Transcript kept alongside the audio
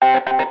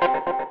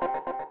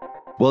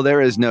Well,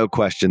 there is no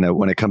question that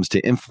when it comes to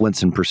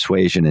influence and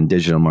persuasion in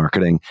digital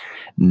marketing,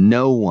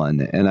 no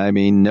one, and I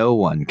mean no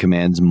one,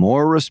 commands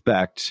more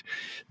respect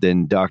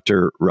than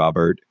Dr.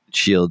 Robert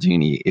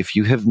Cialdini. If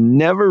you have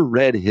never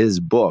read his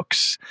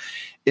books,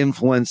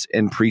 Influence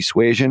and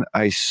Persuasion,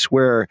 I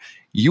swear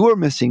you are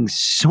missing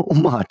so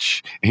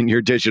much in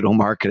your digital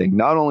marketing,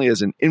 not only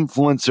as an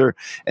influencer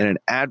and an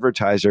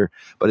advertiser,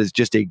 but as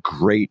just a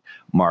great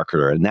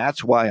marketer. And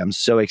that's why I'm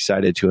so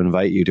excited to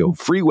invite you to a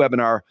free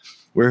webinar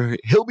where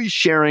he'll be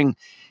sharing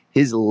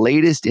his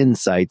latest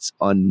insights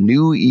on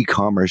new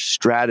e-commerce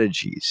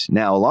strategies.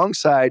 Now,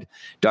 alongside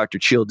Dr.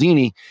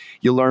 Cialdini,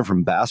 you'll learn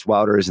from Bass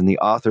Wouters and the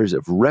authors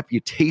of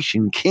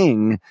Reputation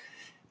King,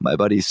 my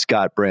buddies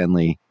Scott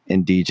Branley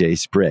and DJ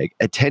Sprigg.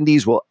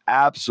 Attendees will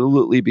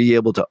absolutely be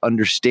able to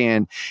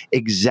understand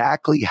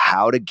exactly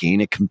how to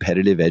gain a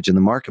competitive edge in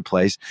the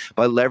marketplace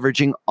by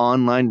leveraging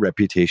online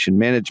reputation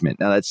management.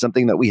 Now, that's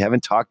something that we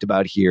haven't talked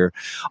about here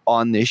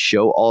on this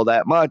show all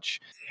that much.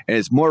 And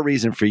it's more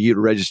reason for you to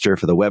register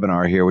for the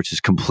webinar here, which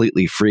is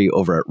completely free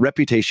over at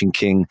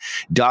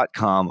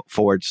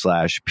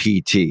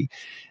reputationking.com/PT.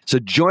 So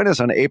join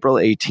us on April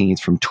 18th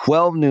from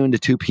 12 noon to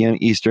 2 p.m.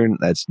 Eastern.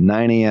 That's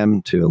 9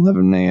 a.m. to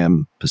 11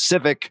 a.m.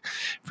 Pacific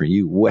for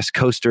you West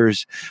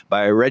Coasters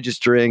by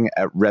registering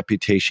at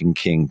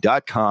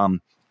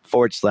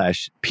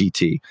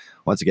reputationking.com/PT.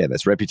 Once again,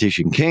 that's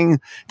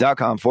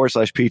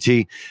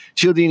reputationking.com/PT.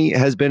 Cialdini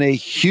has been a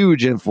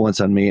huge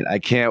influence on me, and I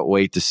can't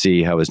wait to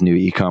see how his new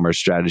e-commerce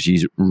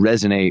strategies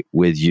resonate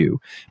with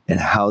you and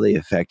how they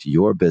affect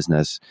your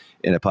business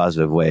in a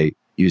positive way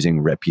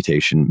using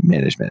reputation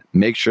management.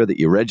 Make sure that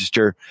you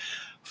register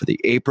for the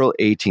April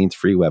 18th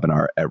free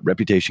webinar at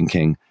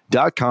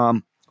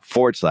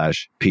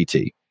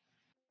reputationking.com/PT.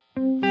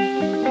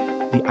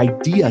 The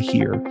idea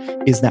here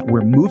is that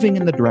we're moving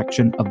in the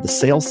direction of the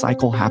sales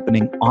cycle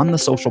happening on the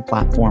social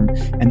platform,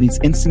 and these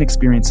instant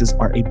experiences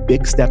are a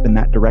big step in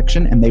that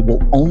direction, and they will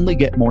only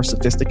get more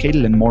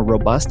sophisticated and more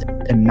robust.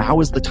 And now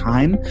is the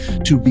time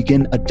to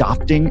begin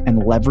adopting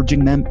and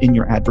leveraging them in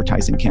your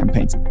advertising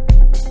campaigns.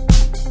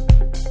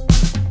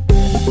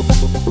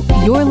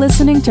 You're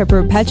listening to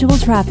Perpetual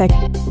Traffic.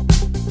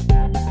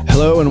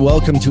 Hello and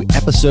welcome to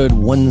episode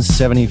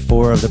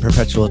 174 of the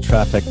Perpetual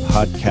Traffic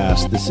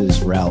podcast. This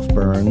is Ralph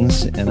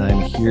Burns, and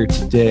I'm here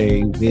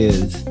today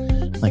with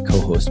my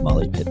co-host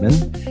Molly Pittman,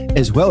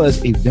 as well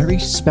as a very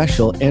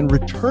special and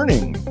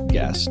returning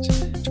guest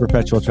to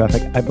Perpetual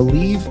Traffic. I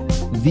believe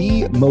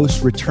the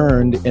most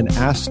returned and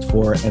asked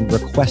for and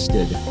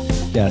requested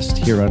guest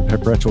here on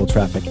Perpetual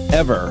Traffic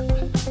ever.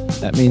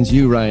 That means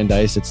you, Ryan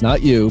Dice. It's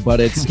not you, but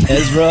it's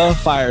Ezra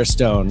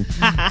Firestone.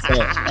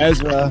 So,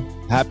 Ezra,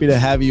 happy to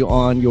have you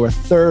on your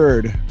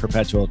third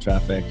Perpetual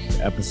Traffic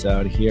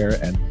episode here,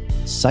 and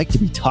psyched to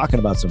be talking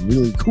about some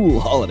really cool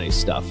holiday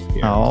stuff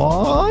here.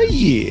 Oh,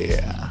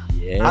 yeah.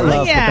 I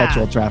love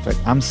Perpetual Traffic.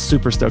 I'm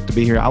super stoked to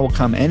be here. I will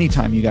come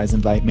anytime you guys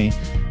invite me.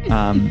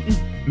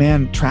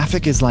 Man,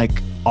 traffic is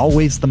like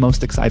always the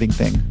most exciting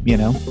thing, you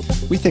know?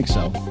 We think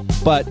so.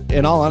 But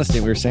in all honesty,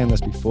 we were saying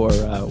this before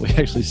we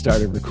actually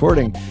started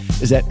recording,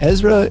 is that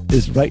Ezra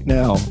is right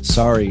now,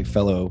 sorry,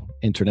 fellow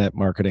internet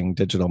marketing,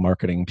 digital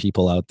marketing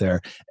people out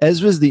there,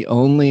 Ezra's the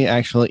only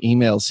actual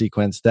email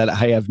sequence that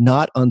I have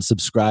not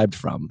unsubscribed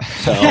from.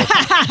 So,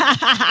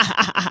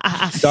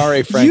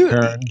 sorry, Frank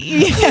Kern.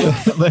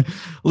 Yeah.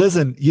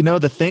 Listen, you know,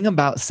 the thing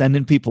about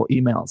sending people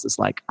emails is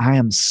like, I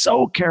am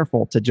so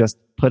careful to just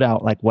put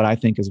out like what I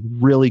think is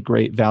really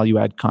great value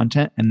add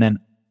content. And then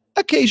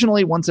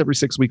occasionally, once every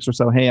 6 weeks or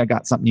so, hey, I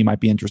got something you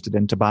might be interested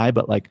in to buy.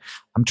 But like,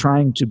 I'm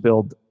trying to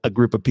build a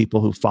group of people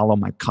who follow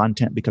my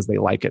content because they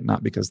like it,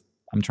 not because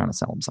I'm trying to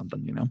sell them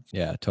something, you know?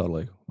 Yeah,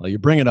 totally. Well, you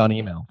bring it on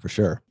email for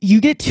sure.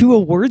 You get 2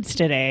 awards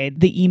today,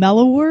 the email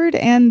award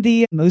and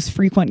the most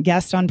frequent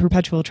guest on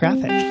Perpetual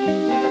Traffic.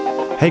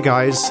 Hey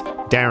guys,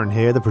 Darren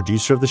here, the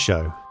producer of the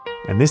show.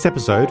 And this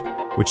episode,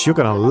 which you're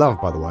going to love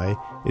by the way,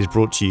 is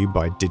brought to you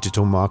by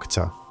Digital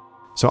Marketer.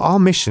 So our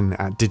mission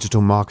at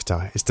Digital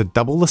Marketer is to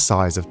double the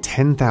size of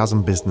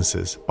 10,000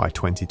 businesses by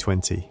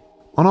 2020.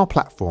 On our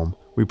platform,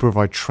 we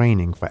provide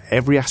training for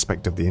every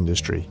aspect of the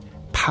industry,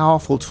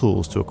 powerful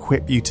tools to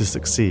equip you to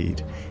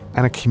succeed,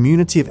 and a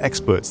community of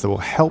experts that will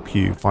help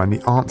you find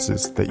the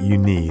answers that you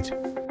need.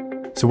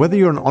 So whether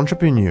you're an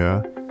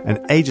entrepreneur, an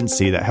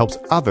agency that helps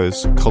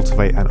others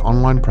cultivate an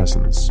online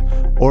presence,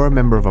 or a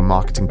member of a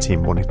marketing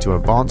team wanting to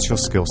advance your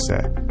skill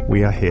set,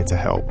 we are here to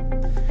help.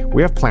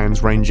 We have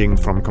plans ranging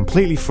from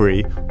completely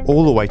free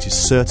all the way to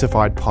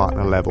certified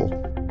partner level.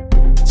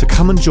 So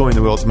come and join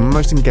the world's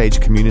most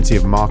engaged community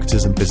of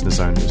marketers and business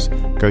owners.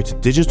 Go to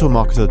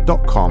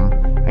digitalmarketer.com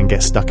and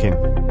get stuck in.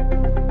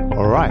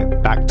 All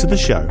right, back to the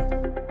show.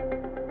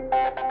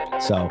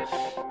 So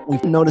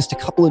we've noticed a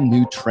couple of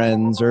new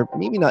trends, or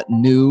maybe not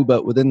new,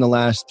 but within the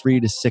last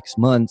 3 to 6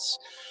 months,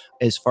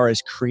 as far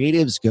as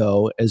creatives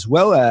go, as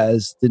well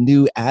as the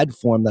new ad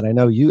form that I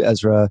know you,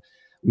 Ezra,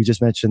 we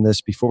just mentioned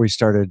this before we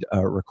started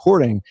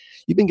recording,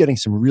 you've been getting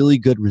some really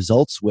good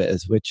results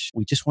with, which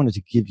we just wanted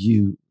to give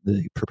you,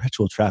 the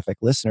Perpetual Traffic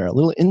listener, a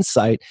little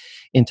insight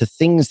into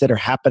things that are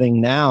happening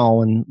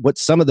now and what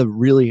some of the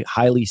really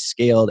highly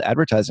scaled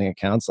advertising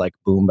accounts like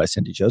Boom by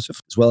Cindy Joseph,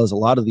 as well as a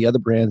lot of the other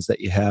brands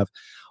that you have,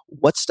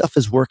 what stuff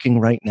is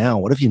working right now?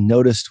 What have you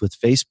noticed with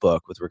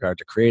Facebook with regard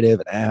to creative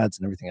and ads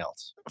and everything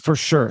else? For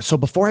sure. So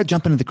before I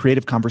jump into the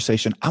creative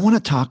conversation, I want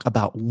to talk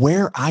about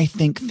where I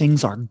think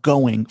things are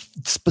going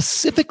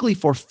specifically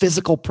for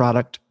physical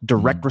product,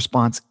 direct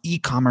response,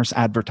 e-commerce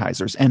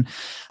advertisers. And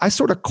I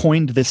sort of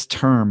coined this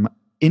term,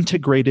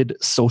 integrated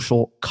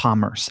social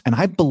commerce. And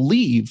I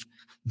believe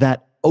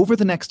that over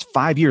the next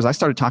 5 years, I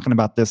started talking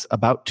about this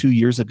about 2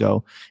 years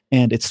ago,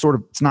 and it's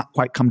not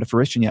quite come to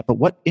fruition yet. But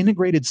what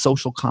integrated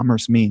social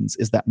commerce means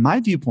is that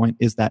my viewpoint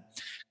is that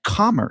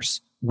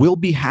commerce will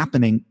be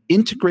happening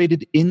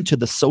integrated into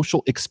the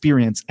social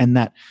experience, and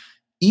that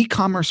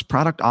e-commerce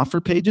product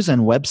offer pages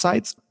and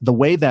websites, the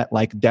way that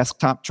like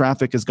desktop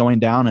traffic is going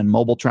down and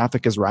mobile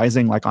traffic is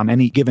rising, like on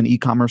any given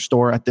e-commerce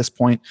store at this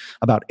point,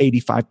 about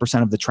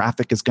 85% of the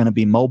traffic is going to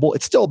be mobile.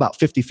 It's still about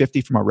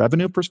 50-50 from a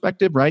revenue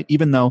perspective, right?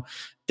 Even though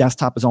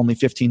desktop is only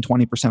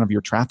 15-20% of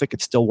your traffic,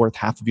 it's still worth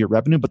half of your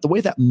revenue. But the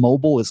way that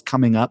mobile is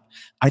coming up,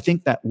 I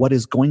think that what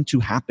is going to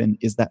happen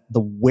is that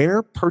the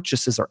where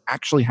purchases are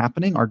actually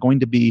happening are going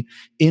to be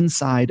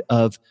inside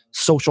of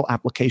social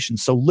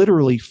applications. So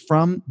literally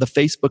from the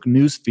Facebook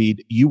news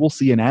feed, you will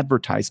see an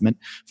advertisement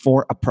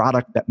for a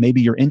product that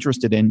maybe you're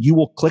interested in. You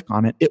will click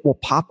on it. It will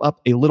pop up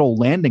a little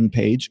landing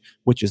page,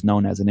 which is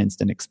known as an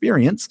instant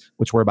experience,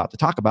 which we're about to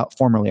talk about,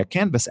 formerly a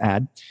Canvas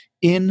ad,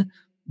 in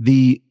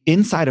the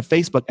inside of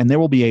Facebook, and there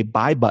will be a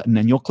buy button,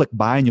 and you'll click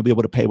buy and you'll be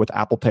able to pay with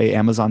Apple Pay,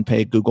 Amazon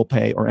Pay, Google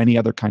Pay, or any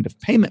other kind of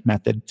payment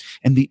method.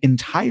 And the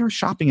entire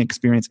shopping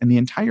experience and the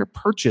entire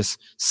purchase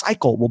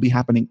cycle will be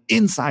happening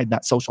inside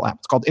that social app.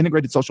 It's called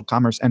integrated social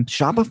commerce, and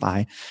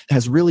Shopify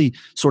has really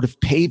sort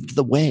of paved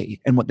the way.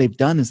 And what they've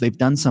done is they've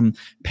done some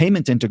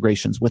payment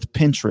integrations with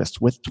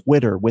Pinterest, with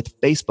Twitter, with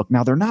Facebook.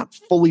 Now, they're not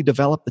fully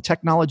developed. The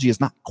technology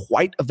is not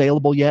quite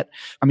available yet.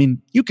 I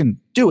mean, you can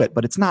do it,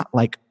 but it's not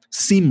like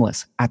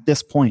seamless at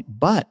this point.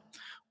 But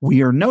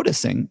we are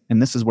noticing,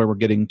 and this is where we're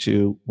getting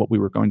to what we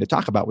were going to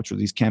talk about, which were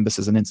these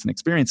canvases and instant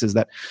experiences,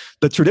 that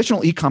the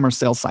traditional e-commerce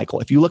sales cycle,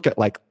 if you look at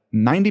like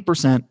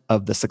 90%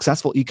 of the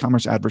successful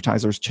e-commerce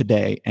advertisers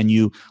today, and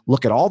you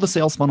look at all the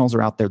sales funnels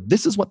are out there,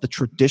 this is what the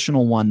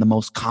traditional one, the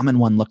most common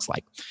one, looks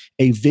like.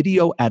 A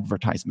video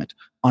advertisement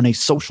on a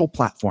social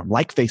platform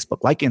like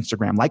Facebook, like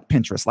Instagram, like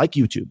Pinterest, like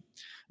YouTube,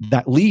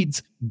 that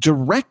leads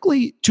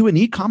directly to an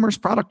e-commerce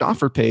product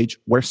offer page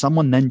where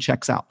someone then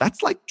checks out.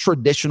 That's like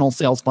traditional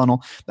sales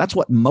funnel. That's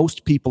what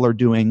most people are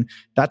doing.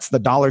 That's the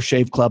Dollar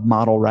Shave Club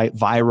model, right?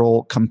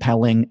 Viral,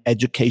 compelling,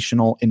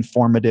 educational,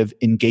 informative,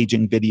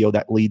 engaging video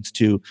that leads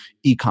to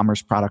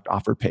e-commerce product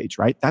offer page,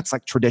 right? That's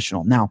like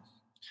traditional. Now,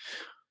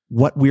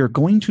 what we are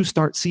going to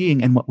start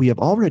seeing, and what we have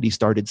already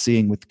started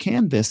seeing with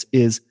Canvas,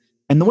 is,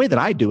 and the way that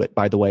I do it,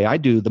 by the way, I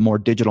do the more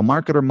digital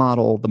marketer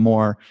model, the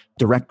more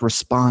direct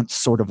response,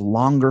 sort of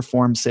longer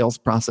form sales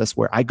process,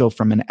 where I go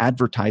from an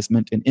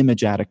advertisement, an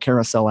image ad, a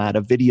carousel ad,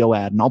 a video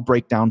ad, and I'll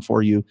break down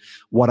for you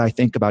what I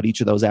think about each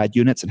of those ad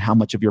units and how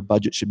much of your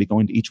budget should be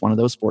going to each one of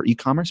those for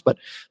e-commerce. But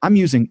I'm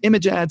using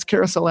image ads,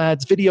 carousel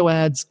ads, video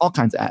ads, all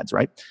kinds of ads,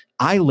 right?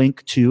 I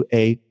link to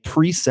a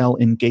pre-sell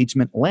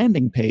engagement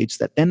landing page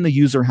that then the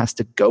user has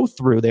to go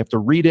through. They have to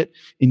read it,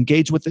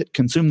 engage with it,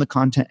 consume the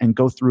content, and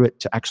go through it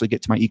to actually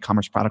get to my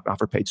e-commerce product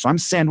offer page. So I'm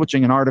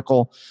sandwiching an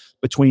article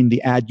between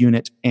the ad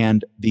unit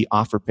and the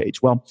offer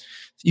page. Well,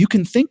 you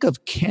can think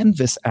of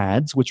Canvas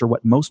ads, which are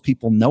what most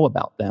people know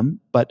about them,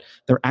 but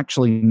they're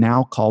actually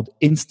now called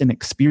instant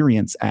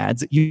experience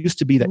ads. It used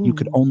to be that you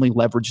could only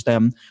leverage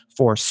them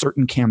for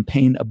certain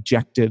campaign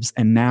objectives,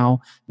 and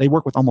now they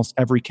work with almost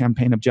every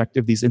campaign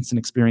objective, these instant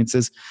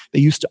experiences. They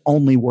used to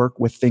only work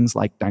with things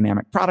like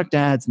dynamic product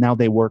ads. Now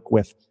they work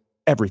with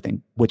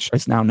everything, which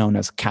is now known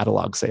as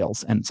catalog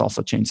sales, and it's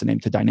also changed the name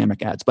to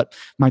dynamic ads. But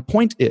my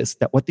point is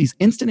that what these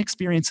instant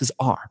experiences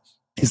are,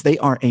 is they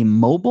are a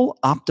mobile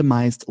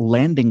optimized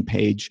landing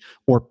page,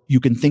 or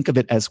you can think of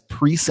it as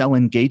pre-sell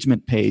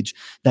engagement page,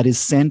 that is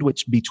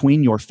sandwiched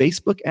between your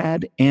Facebook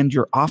ad and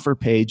your offer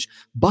page,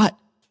 but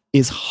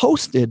is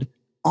hosted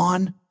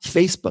on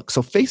Facebook.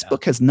 So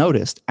Facebook has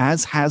noticed,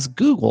 as has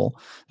Google,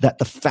 that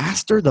the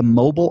faster the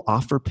mobile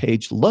offer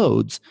page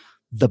loads,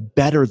 the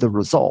better the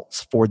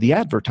results for the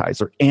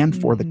advertiser and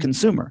for the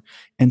consumer.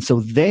 And so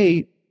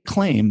they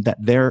claim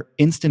that their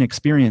instant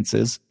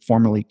experiences,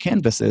 formerly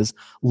canvases,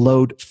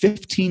 load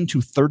 15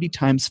 to 30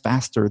 times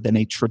faster than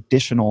a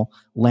traditional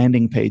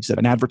landing page that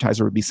an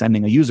advertiser would be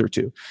sending a user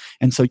to.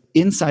 And so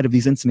inside of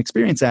these instant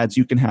experience ads,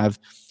 you can have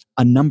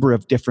a number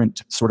of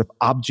different sort of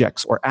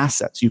objects or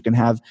assets. You can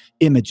have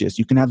images,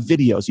 you can have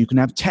videos, you can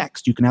have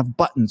text, you can have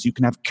buttons, you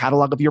can have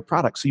catalog of your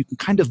product. So you can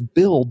kind of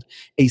build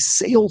a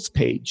sales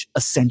page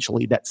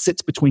essentially that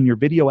sits between your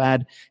video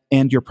ad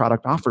and your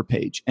product offer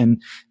page. And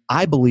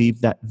I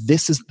believe that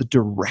this is the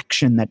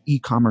direction that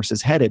e-commerce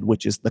is headed,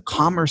 which is the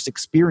commerce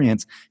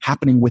experience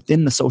happening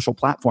within the social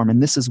platform.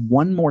 And this is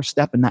one more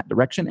step in that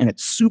direction. And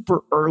it's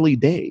super early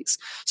days.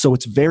 So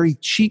it's very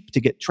cheap to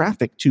get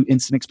traffic to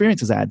instant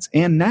experiences ads.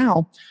 And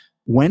now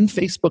when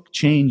Facebook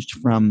changed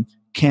from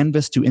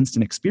Canvas to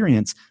instant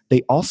experience,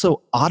 they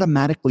also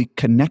automatically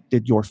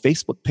connected your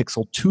Facebook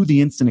pixel to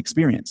the instant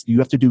experience. You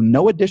have to do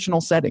no additional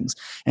settings.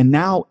 And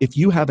now if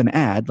you have an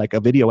ad, like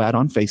a video ad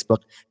on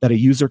Facebook, that a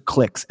user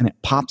clicks and it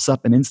pops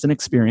up an instant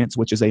experience,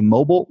 which is a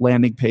mobile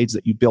landing page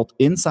that you built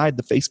inside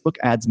the Facebook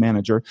Ads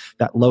Manager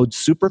that loads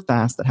super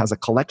fast, that has a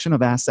collection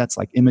of assets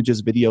like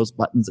images, videos,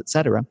 buttons,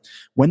 etc.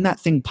 When that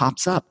thing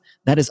pops up,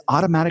 that is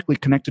automatically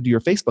connected to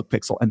your Facebook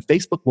pixel. And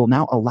Facebook will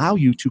now allow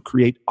you to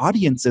create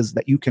audiences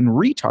that you can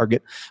retarget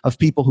of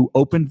people who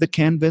opened the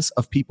canvas,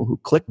 of people who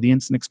clicked the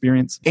instant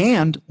experience.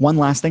 And one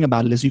last thing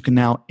about it is you can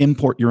now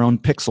import your own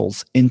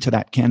pixels into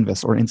that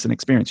canvas or instant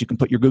experience. You can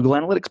put your Google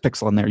Analytics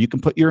pixel in there. You can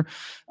put your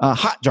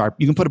Hotjar.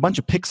 You can put a bunch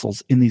of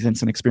pixels in these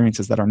instant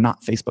experiences that are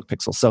not Facebook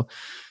pixels. So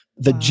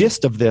the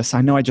gist of this,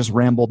 I know I just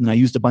rambled and I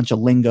used a bunch of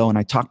lingo and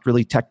I talked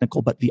really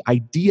technical, but the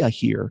idea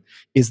here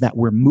is that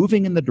we're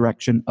moving in the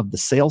direction of the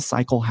sales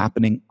cycle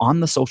happening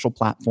on the social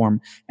platform,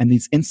 and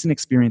these instant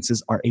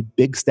experiences are a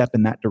big step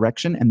in that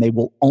direction, and they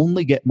will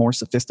only get more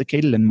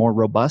sophisticated and more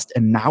robust.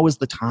 And now is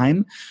the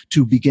time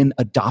to begin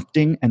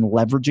adopting and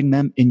leveraging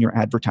them in your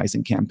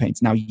advertising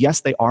campaigns. Now,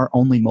 yes, they are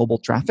only mobile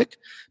traffic,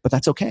 but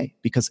that's okay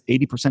because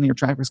 80% of your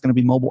traffic is going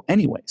to be mobile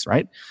anyways,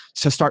 right?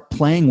 So start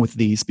playing with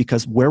these,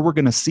 because where we're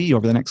going to see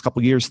over the next couple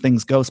of years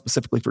things go,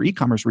 specifically for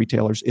e-commerce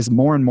retailers, is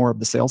more and more of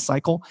the sales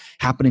cycle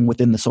happening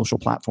within the social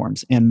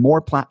platforms. And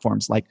more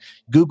platforms like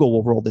Google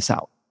will roll this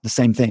out. The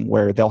same thing,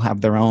 where they'll have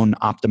their own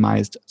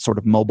optimized sort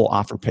of mobile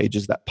offer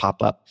pages that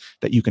pop up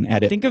that you can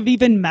edit. Think of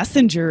even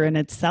Messenger in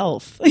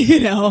itself,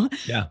 Yeah,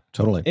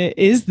 totally. It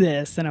is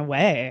this in a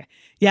way.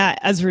 Yeah,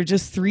 Ezra,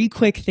 just 3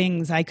 quick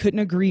things. I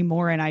couldn't agree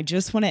more. And I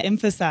just want to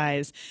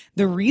emphasize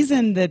the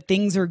reason that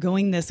things are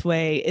going this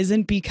way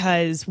isn't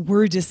because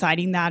we're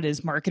deciding that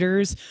as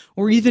marketers,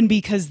 or even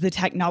because the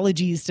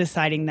technology is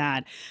deciding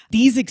that.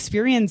 These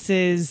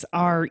experiences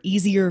are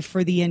easier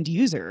for the end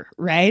user,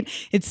 right?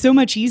 It's so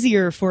much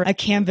easier for a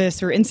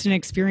Canvas or instant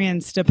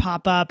experience to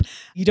pop up.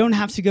 You don't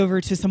have to go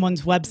over to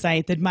someone's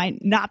website that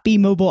might not be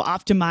mobile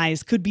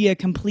optimized, could be a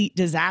complete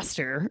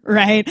disaster,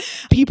 right?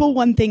 People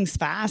want things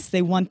fast.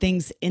 They want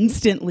things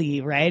instantly,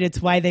 right?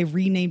 It's why they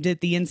renamed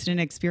it the instant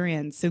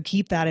experience. So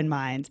keep that in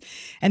mind.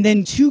 And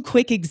then 2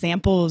 quick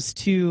examples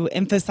to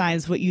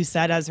emphasize what you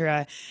said,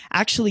 Ezra.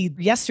 Actually,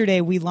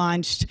 yesterday we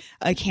launched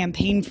a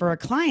campaign for a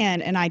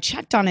client, and I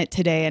checked on it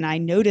today and I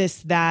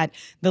noticed that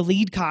the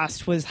lead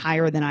cost was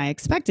higher than I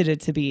expected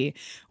it to be.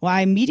 Well,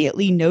 I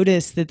immediately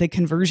noticed that the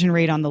conversion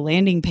rate on the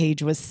landing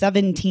page was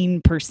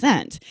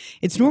 17%.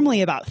 It's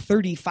normally about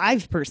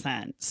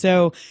 35%.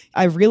 So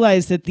I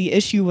realized that the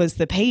issue was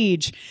the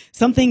page.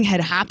 Something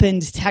had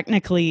happened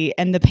technically,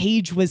 and the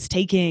page was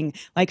taking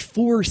like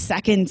 4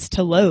 seconds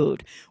to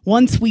load.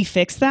 Once we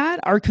fixed that,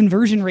 our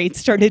conversion rate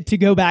started to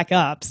go back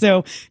up.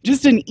 So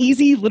just an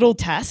easy little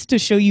test to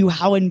show you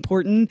how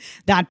important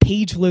that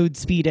page load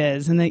speed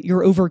is, and that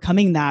you're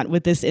overcoming that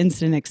with this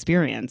instant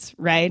experience,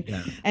 right?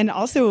 Yeah. And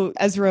also,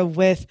 Ezra,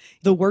 with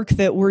the work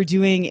that we're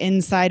doing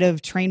inside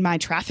of Train My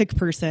Traffic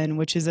Person,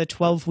 which is a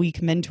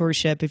 12-week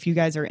mentorship. If you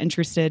guys are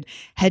interested,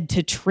 head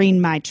to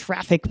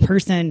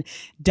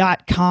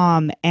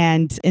trainmytrafficperson.com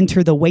and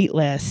enter the wait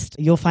list.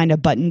 You'll find a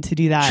button to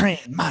do that. Train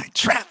my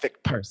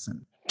traffic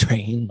person.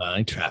 Train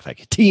my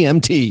traffic.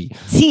 TMT.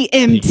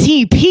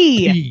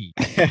 TMTP.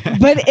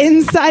 But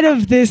inside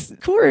of this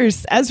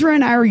course, Ezra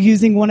and I are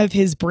using one of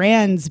his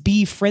brands,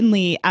 Be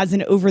Friendly, as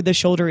an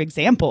over-the-shoulder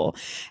example.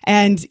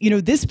 And,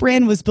 this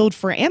brand was built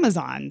for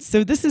Amazon.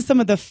 So this is some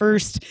of the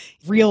first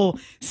real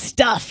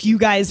stuff you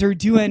guys are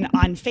doing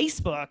on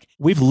Facebook.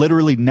 We've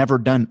literally never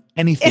done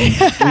anything. We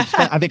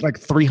spent, I think,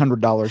 like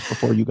 $300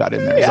 before you got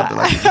in there. Yeah. Something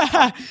like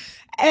that.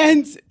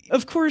 And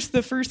of course,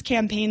 the first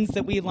campaigns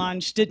that we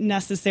launched didn't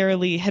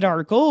necessarily hit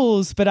our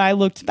goals, but I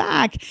looked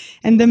back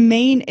and the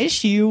main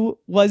issue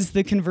was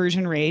the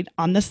conversion rate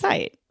on the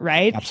site,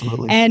 right?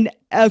 Absolutely. And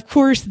of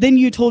course, then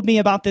you told me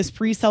about this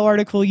pre-sale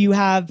article you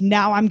have.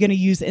 Now I'm going to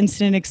use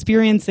instant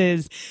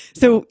experiences.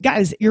 So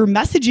guys, your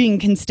messaging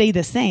can stay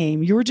the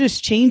same. You're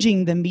just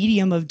changing the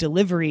medium of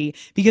delivery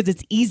because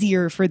it's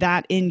easier for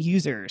that end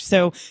user.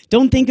 So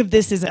don't think of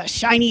this as a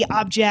shiny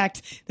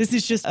object. This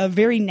is just a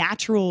very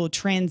natural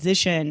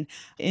transition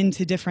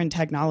into different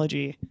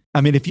technology. I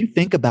mean, if you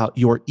think about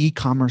your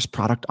e-commerce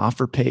product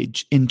offer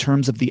page in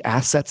terms of the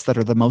assets that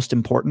are the most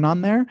important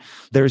on there,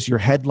 there's your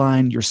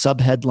headline, your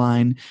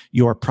subheadline,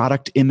 your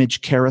product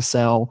image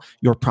carousel,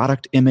 your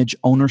product image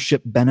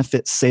ownership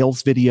benefit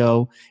sales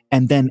video,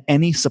 and then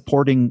any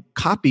supporting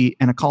copy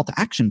and a call to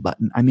action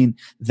button. I mean,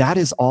 that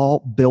is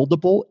all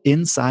buildable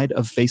inside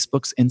of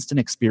Facebook's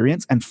instant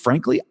experience. And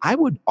frankly, I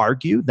would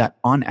argue that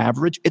on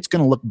average, it's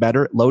going to look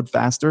better, load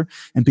faster,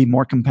 and be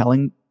more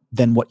compelling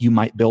than what you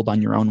might build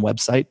on your own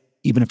website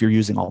even if you're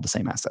using all the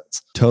same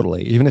assets.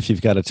 Totally. Even if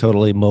you've got a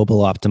totally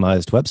mobile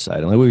optimized website.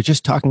 And we were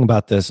just talking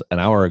about this an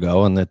hour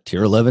ago on the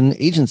Tier 11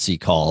 agency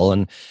call.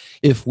 And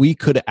if we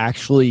could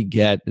actually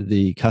get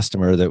the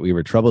customer that we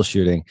were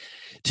troubleshooting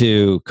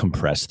to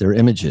compress their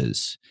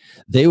images,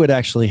 they would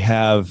actually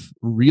have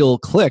real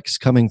clicks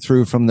coming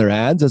through from their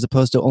ads, as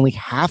opposed to only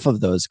half of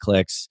those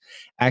clicks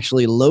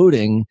actually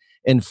loading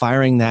and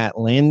firing that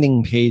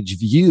landing page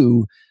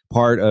view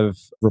part of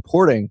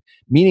reporting,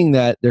 meaning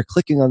that they're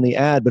clicking on the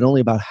ad, but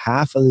only about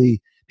half of the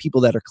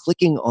people that are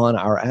clicking on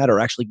our ad are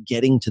actually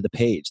getting to the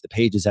page. The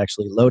page is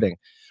actually loading.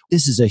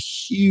 This is a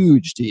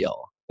huge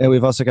deal. And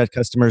we've also got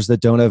customers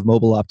that don't have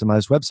mobile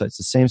optimized websites,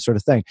 the same sort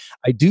of thing.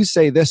 I do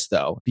say this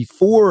though,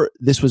 before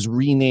this was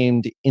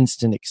renamed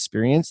Instant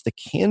Experience, the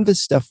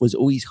Canvas stuff was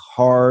always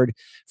hard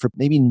for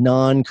maybe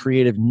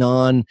non-creative,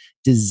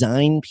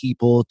 non-design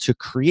people to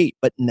create.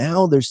 But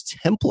now there's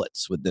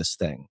templates with this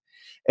thing.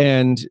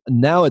 And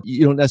now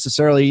you don't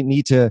necessarily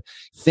need to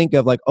think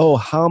of like, oh,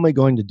 how am I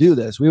going to do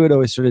this? We would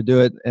always sort of do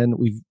it. And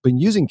we've been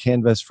using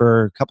Canvas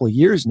for a couple of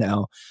years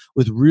now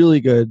with really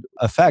good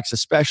effects,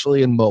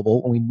 especially in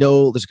mobile. And we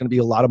know there's going to be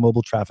a lot of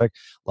mobile traffic,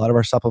 a lot of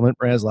our supplement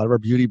brands, a lot of our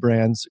beauty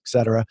brands, et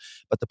cetera.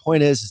 But the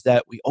point is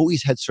that we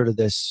always had sort of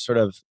this sort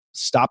of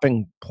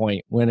stopping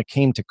point when it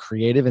came to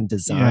creative and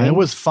design. Yeah, it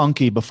was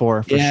funky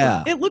before. For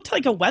sure. It looked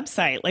like a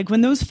website. Like when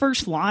those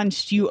first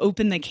launched, you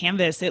open the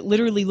canvas, it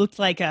literally looked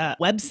like a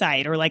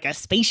website or like a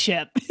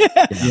spaceship.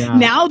 Yeah.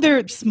 Now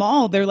they're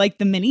small. They're like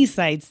the mini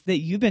sites that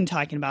you've been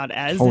talking about,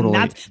 Ez. Totally.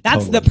 And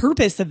that's the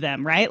purpose of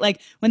them, right? Like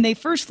when they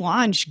first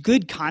launched,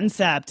 good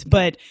concept,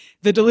 but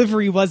the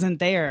delivery wasn't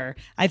there.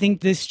 I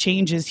think this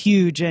change is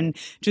huge. And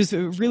just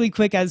really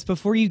quick, as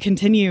before you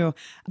continue,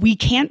 we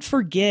can't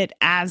forget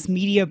as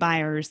media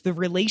buyers the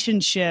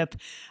relationship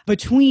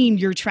between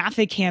your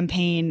traffic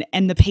campaign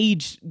and the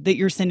page that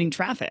you're sending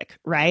traffic,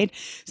 right?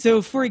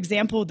 So for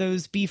example,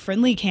 those Be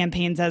Friendly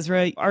campaigns,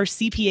 Ezra, our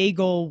CPA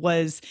goal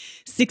was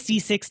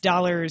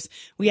 $66.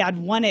 We had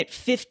one at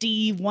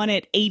 50, one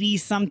at 80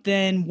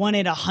 something, one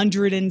at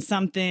 100 and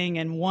something,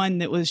 and one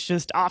that was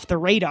just off the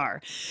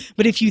radar.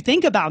 But if you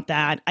think about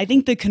that, I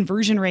think the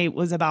conversion rate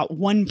was about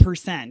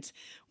 1%.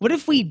 What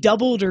if we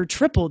doubled or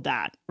tripled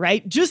that,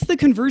 right? Just the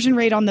conversion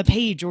rate on the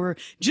page, or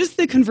just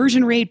the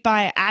conversion rate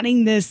by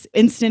adding this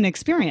instant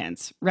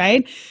experience,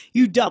 right?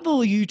 You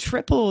double, you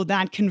triple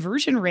that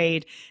conversion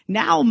rate.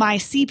 Now my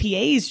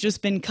CPA's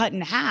just been cut in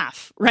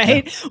half,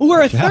 right? Yeah.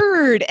 Or a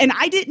third. And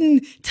I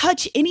didn't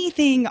touch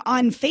anything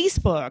on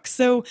Facebook.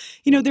 So,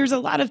 there's a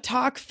lot of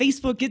talk,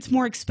 Facebook gets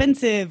more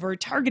expensive, or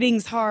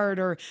targeting's hard,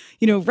 or,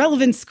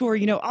 relevance score,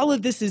 all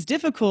of this is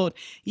difficult.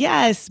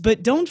 Yes,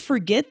 but don't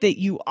forget that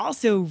you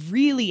also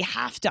really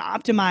have to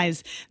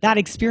optimize that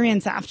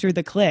experience after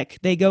the click.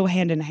 They go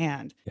hand in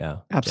hand. Yeah,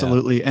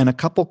 absolutely. Yeah. And a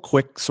couple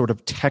quick sort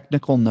of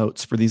technical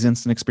notes for these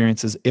instant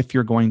experiences if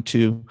you're going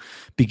to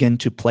begin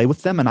to play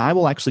with them. And I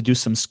will actually do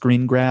some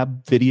screen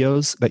grab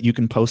videos that you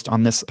can post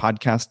on this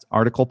podcast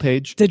article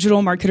page.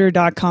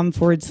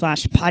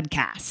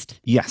 digitalmarketer.com/podcast.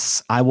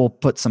 Yes, I will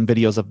put some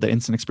videos of the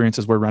instant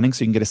experiences we're running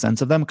so you can get a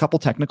sense of them. A couple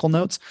technical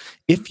notes.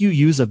 If you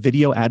use a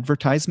video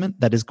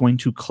advertisement that is going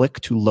to click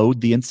to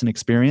load the instant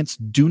experience,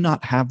 do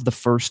not have the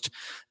first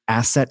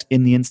asset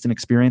in the instant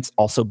experience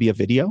also be a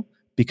video,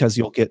 because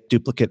you'll get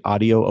duplicate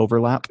audio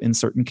overlap in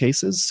certain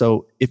cases.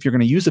 So if you're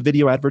going to use a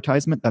video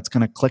advertisement that's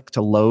going to click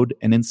to load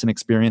an instant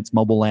experience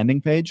mobile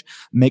landing page,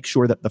 make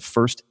sure that the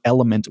first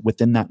element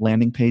within that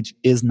landing page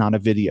is not a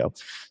video.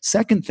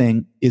 Second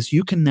thing is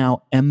you can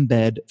now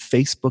embed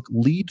Facebook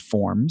lead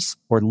forms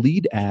or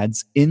lead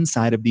ads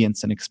inside of the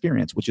instant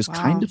experience, which is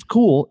kind of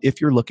cool if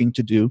you're looking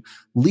to do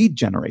lead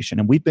generation.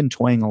 And we've been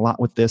toying a lot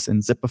with this in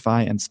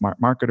Zipify and Smart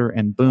Marketer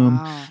and Boom,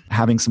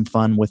 having some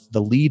fun with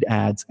the lead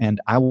ads. And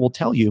I will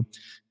tell you,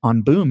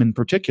 on Boom in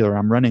particular,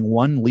 I'm running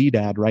one lead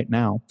ad right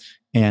now,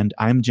 and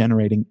I'm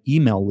generating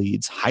email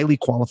leads, highly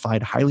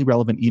qualified, highly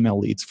relevant email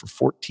leads for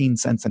 14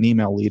 cents an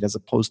email lead as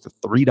opposed to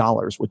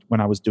 $3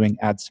 when I was doing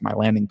ads to my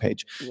landing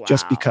page,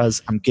 just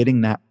because I'm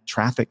getting that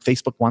traffic.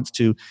 Facebook wants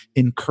to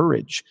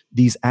encourage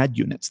these ad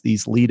units,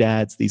 these lead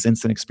ads, these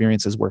instant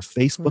experiences where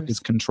Facebook is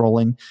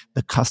controlling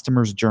the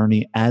customer's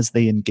journey as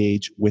they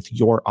engage with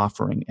your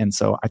offering. And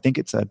so I think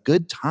it's a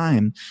good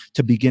time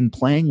to begin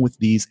playing with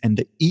these. And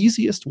the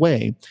easiest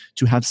way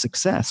to have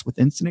success with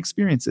instant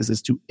experiences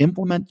is to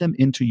implement them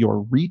into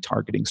your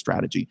retargeting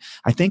strategy.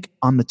 I think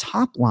on the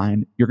top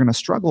line, you're going to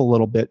struggle a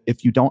little bit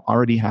if you don't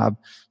already have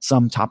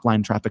some top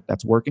line traffic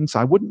that's working. So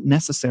I wouldn't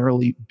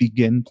necessarily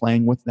begin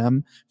playing with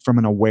them from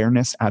an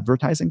awareness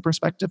advertising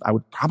perspective. I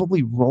would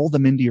probably roll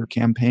them into your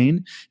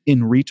campaign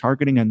in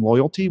retargeting and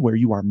loyalty, where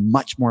you are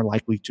much more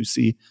likely to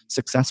see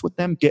success with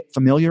them, get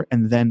familiar,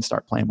 and then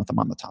start playing with them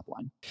on the top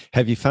line.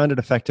 Have you found it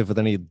effective with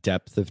any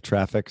depth of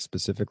traffic,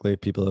 specifically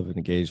if people have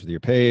engaged with your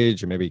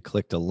page or maybe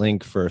clicked a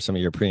link for some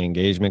of your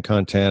pre-engagement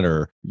content,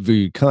 or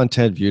viewed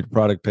content, viewed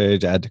product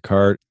page, add to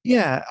cart?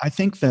 Yeah, I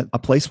think that a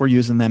place we're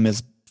using them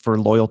is for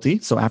loyalty.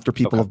 So after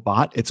people have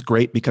bought, it's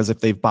great because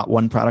if they've bought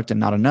one product and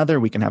not another,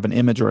 we can have an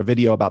image or a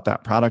video about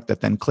that product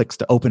that then clicks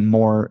to open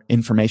more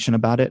information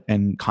about it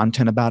and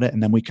content about it.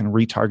 And then we can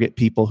retarget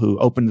people who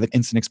opened the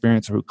instant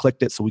experience or who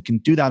clicked it. So we can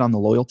do that on the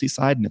loyalty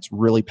side, and it's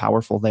really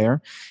powerful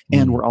there.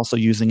 And we're also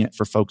using it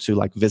for folks who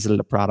like visited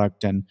a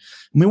product. And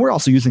I mean, we're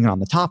also using it on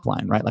the top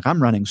line, right? Like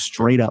I'm running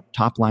straight up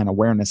top line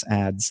awareness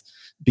ads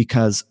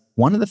because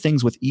one of the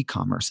things with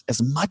e-commerce,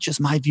 as much as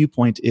my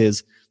viewpoint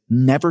is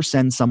never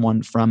send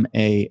someone from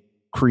a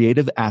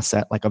creative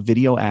asset like a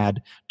video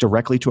ad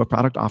directly to a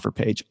product offer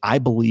page, I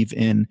believe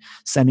in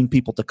sending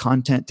people to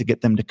content to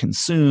get them to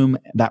consume.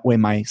 That way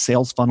my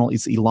sales funnel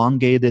is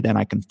elongated and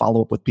I can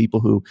follow up with people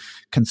who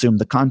consumed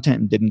the content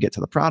and didn't get to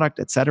the product,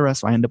 et cetera.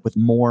 So I end up with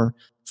more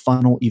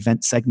funnel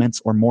event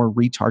segments or more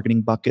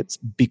retargeting buckets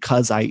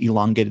because I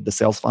elongated the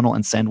sales funnel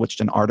and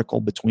sandwiched an article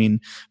between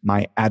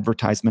my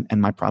advertisement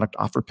and my product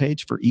offer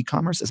page for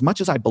e-commerce. As much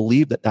as I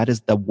believe that that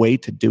is the way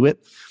to do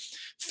it,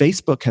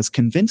 Facebook has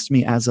convinced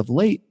me as of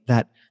late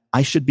that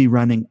I should be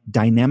running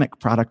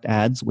dynamic product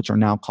ads, which are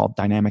now called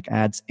dynamic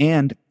ads,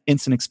 and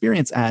instant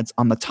experience ads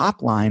on the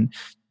top line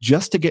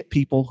just to get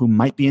people who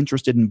might be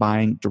interested in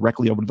buying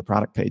directly over to the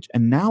product page.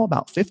 And now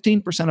about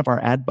 15% of our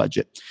ad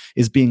budget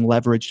is being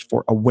leveraged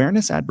for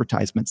awareness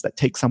advertisements that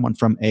take someone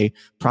from a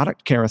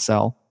product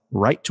carousel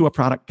right to a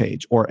product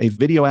page or a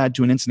video ad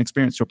to an instant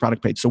experience to a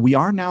product page. So we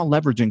are now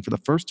leveraging for the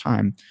first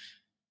time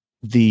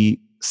the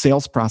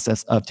sales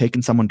process of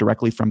taking someone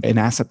directly from an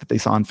asset that they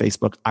saw on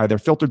Facebook, either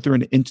filtered through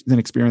an instant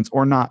experience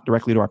or not,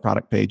 directly to our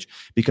product page,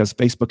 because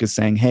Facebook is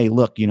saying, hey,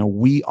 look,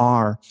 we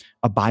are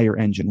a buyer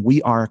engine.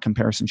 We are a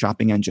comparison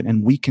shopping engine,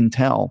 and we can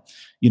tell,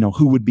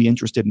 who would be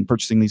interested in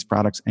purchasing these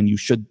products, and you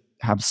should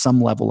have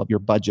some level of your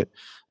budget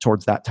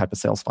towards that type of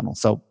sales funnel.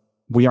 So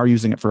we are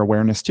using it for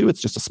awareness too.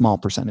 It's just a small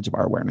percentage of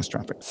our awareness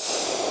traffic.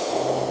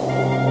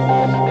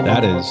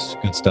 That is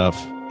good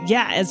stuff.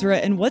 Yeah, Ezra.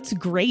 And what's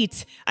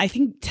great, I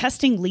think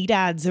testing lead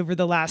ads over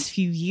the last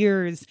few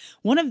years,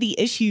 one of the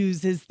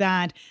issues is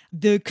that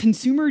the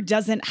consumer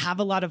doesn't have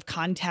a lot of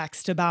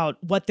context about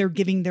what they're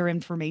giving their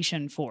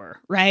information for,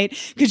 right?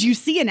 Because you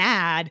see an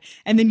ad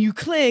and then you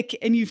click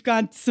and you've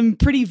got some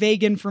pretty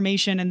vague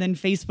information and then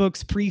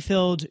Facebook's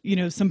pre-filled,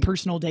 some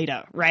personal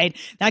data, right?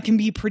 That can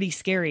be pretty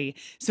scary.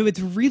 So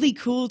it's really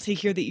cool to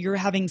hear that you're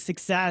having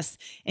success,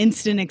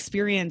 instant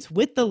experience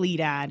with the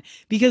lead ad,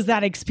 because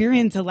that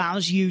experience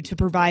allows you to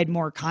provide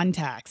more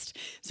context.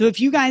 So if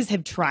you guys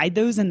have tried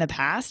those in the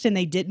past and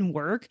they didn't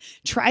work,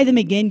 try them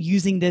again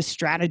using this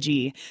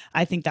strategy.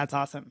 I think that's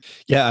awesome.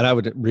 Yeah, and I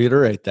would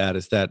reiterate that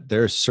is that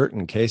there are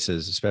certain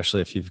cases,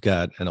 especially if you've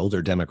got an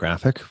older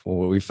demographic,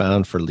 what we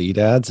found for lead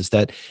ads is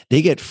that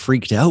they get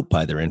freaked out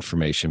by their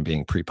information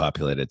being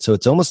pre-populated. So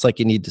it's almost like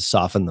you need to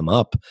soften them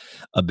up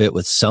a bit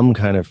with some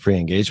kind of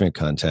pre-engagement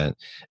content,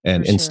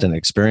 and instant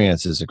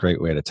experience is a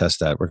great way to test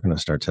that. We're going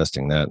to start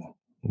testing that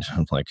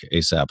like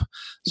ASAP.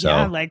 So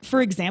yeah, like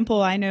for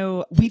example, I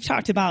know we've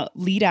talked about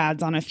lead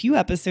ads on a few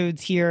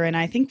episodes here, and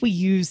I think we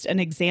used an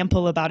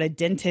example about a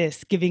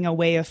dentist giving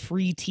away a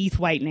free teeth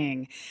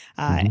whitening,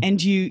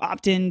 and you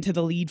opt into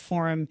the lead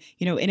form,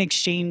 in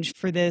exchange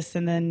for this,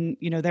 and then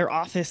their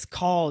office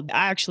called.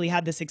 I actually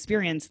had this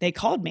experience. They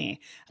called me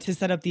to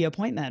set up the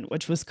appointment,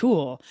 which was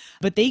cool.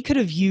 But they could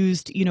have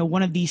used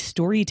one of these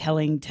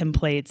storytelling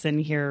templates in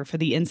here for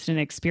the instant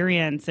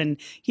experience, and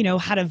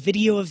had a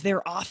video of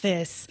their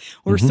office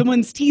or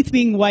someone's teeth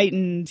being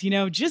whitened,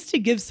 just to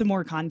give some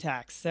more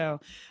context.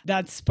 So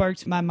that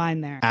sparked my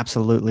mind there.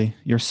 Absolutely.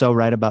 You're so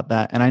right about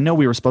that. And I know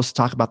we were supposed to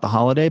talk about the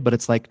holiday, but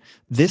it's like,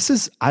 this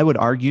is, I would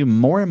argue,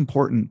 more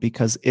important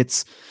because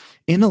it's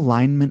in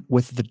alignment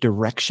with the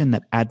direction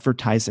that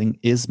advertising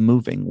is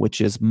moving, which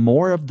is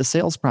more of the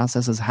sales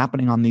process is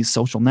happening on these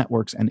social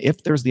networks. And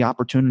if there's the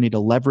opportunity to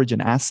leverage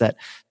an asset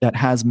that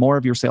has more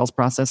of your sales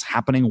process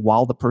happening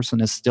while the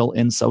person is still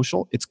in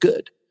social, it's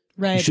good.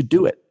 Right. You should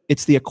do it.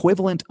 It's the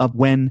equivalent of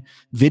when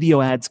video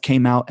ads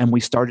came out and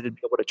we started to be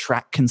able to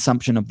track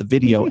consumption of the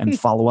video and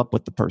follow up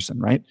with the person,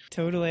 right?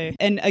 Totally.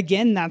 And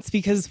again, that's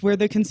because where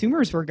the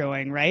consumers were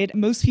going, right?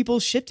 Most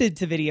people shifted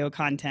to video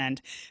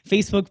content.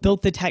 Facebook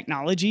built the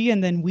technology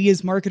and then we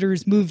as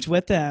marketers moved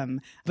with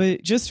them.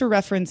 But just to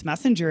reference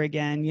Messenger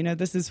again,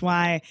 this is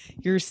why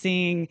you're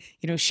seeing,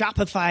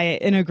 Shopify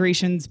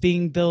integrations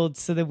being built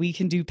so that we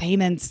can do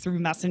payments through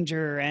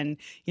Messenger and,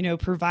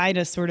 provide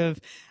a sort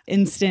of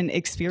instant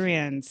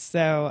experience.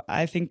 So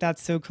I think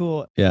that's so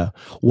cool. Yeah.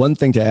 One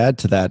thing to add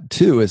to that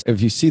too is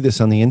if you see this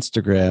on the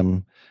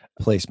Instagram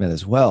placement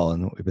as well,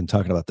 and we've been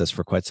talking about this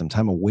for quite some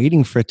time,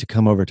 waiting for it to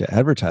come over to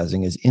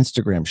advertising is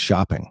Instagram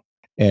shopping.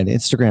 And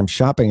Instagram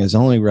shopping is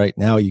only right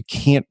now, you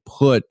can't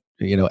put,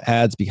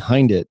 ads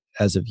behind it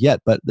as of yet,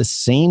 but the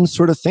same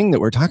sort of thing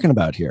that we're talking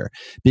about here,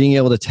 being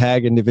able to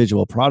tag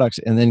individual products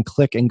and then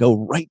click and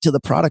go right to the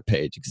product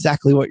page,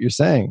 exactly what you're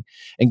saying,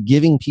 and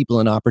giving people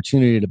an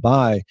opportunity to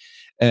buy.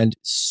 And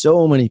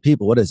so many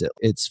people, what is it?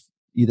 It's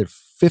either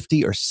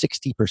 50 or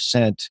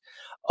 60%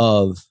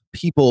 of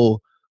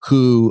people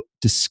who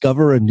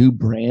discover a new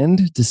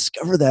brand,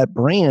 discover that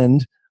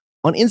brand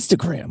on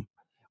Instagram,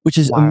 which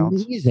is Wild.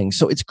 amazing.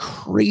 So it's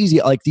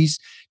crazy. Like these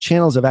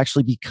channels have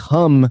actually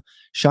become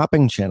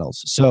shopping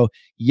channels. So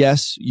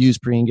yes, use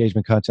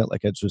pre-engagement content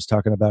like Ed was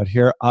talking about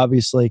here.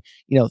 Obviously,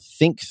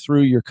 think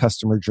through your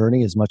customer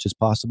journey as much as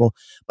possible,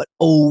 but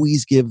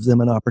always give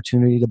them an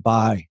opportunity to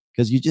buy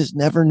because you just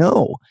never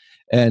know.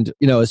 And,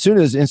 as soon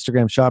as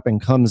Instagram shopping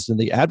comes to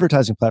the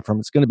advertising platform,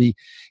 it's going to be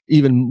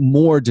even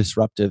more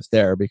disruptive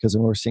there because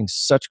we're seeing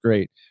such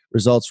great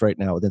results right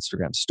now with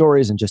Instagram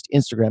stories and just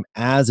Instagram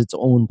as its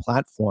own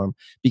platform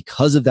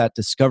because of that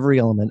discovery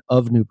element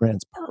of new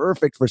brands.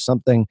 Perfect for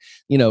something,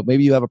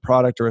 maybe you have a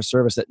product or a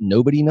service that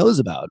nobody knows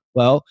about.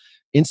 Well,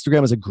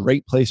 Instagram is a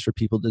great place for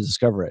people to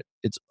discover it.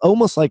 It's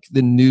almost like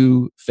the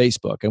new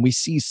Facebook. And we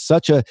see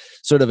such a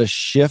sort of a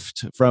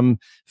shift from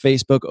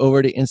Facebook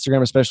over to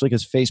Instagram, especially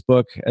because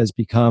Facebook has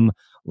become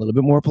a little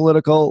bit more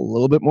political, a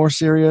little bit more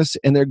serious,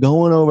 and they're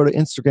going over to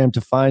Instagram to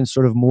find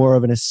sort of more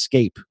of an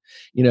escape,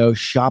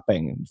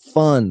 shopping,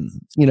 fun,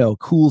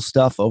 cool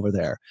stuff over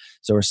there.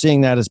 So we're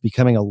seeing that as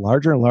becoming a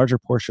larger and larger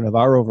portion of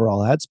our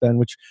overall ad spend,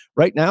 which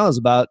right now is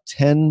about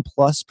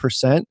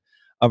 10+%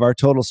 of our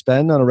total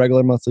spend on a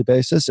regular monthly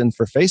basis. And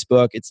for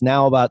Facebook, it's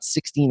now about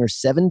 16 or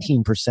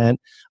 17%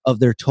 of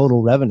their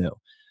total revenue.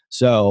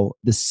 So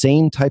the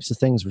same types of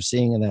things we're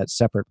seeing in that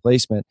separate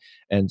placement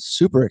and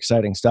super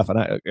exciting stuff. And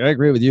I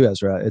agree with you,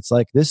 Ezra. It's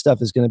like this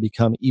stuff is going to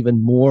become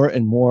even more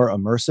and more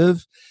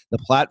immersive. The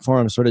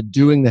platform is sort of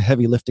doing the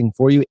heavy lifting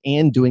for you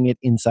and doing it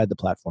inside the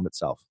platform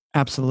itself.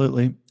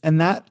 Absolutely.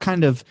 And that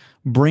kind of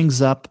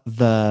brings up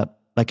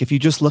if you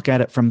just look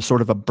at it from sort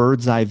of a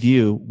bird's eye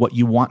view, what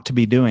you want to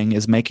be doing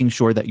is making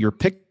sure that your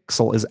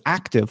pixel is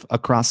active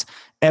across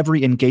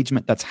every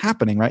engagement that's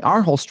happening, right?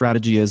 Our whole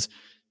strategy is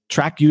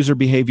track user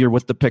behavior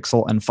with the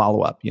pixel and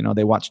follow up.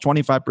 They watch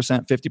 25%,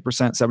 50%,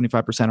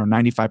 75%, or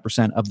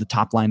 95% of the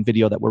top line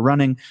video that we're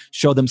running,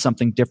 show them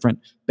something different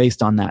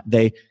based on that.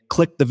 They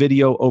click the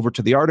video over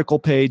to the article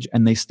page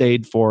and they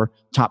stayed for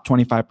top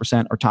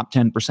 25% or top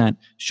 10%,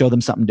 show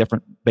them something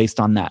different based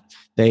on that.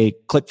 They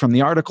click from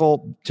the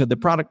article to the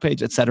product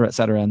page, et cetera, et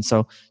cetera. And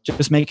so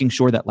just making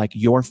sure that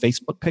your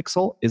Facebook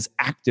pixel is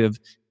active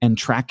and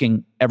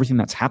tracking everything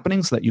that's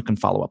happening so that you can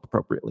follow up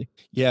appropriately.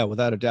 Yeah,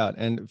 without a doubt.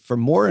 And for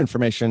more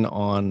information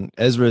on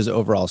Ezra's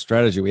overall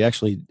strategy, we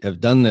actually have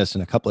done this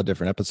in a couple of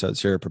different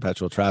episodes here at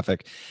Perpetual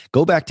Traffic.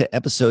 Go back to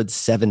episode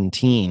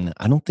 17.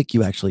 I don't think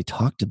you actually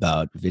talked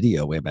about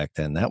video way back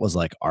then. That was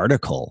like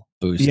article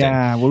boosting.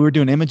 Yeah, we were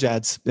doing image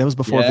ads. That was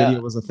before video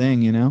was a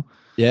thing,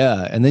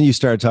 Yeah. And then you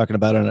started talking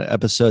about it on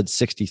episode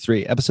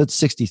 63. Episode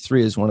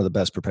 63 is one of the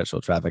best Perpetual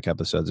Traffic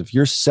episodes. If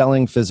you're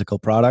selling physical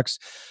products,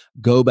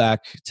 go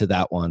back to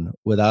that one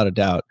without a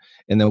doubt.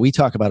 And then we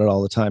talk about it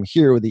all the time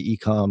here with the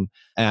Ecom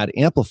Ad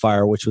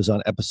Amplifier, which was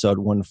on episode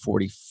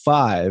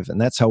 145. And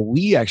that's how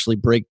we actually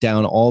break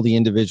down all the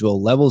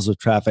individual levels of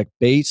traffic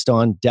based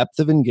on depth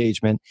of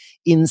engagement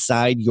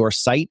inside your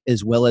site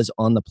as well as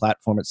on the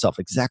platform itself.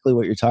 Exactly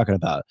what you're talking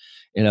about.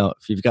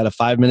 If you've got a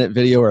 5-minute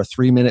video or a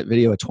 3-minute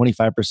video, a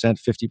 25%, 50%,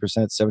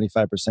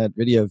 75%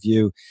 video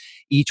view,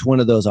 each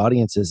one of those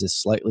audiences is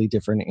slightly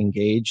different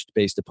engaged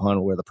based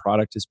upon where the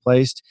product is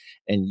placed,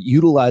 and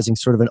utilizing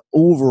sort of an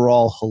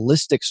overall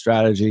holistic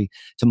strategy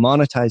to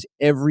monetize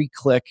every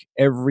click,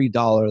 every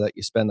dollar that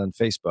you spend on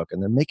Facebook.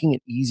 And they're making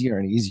it easier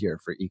and easier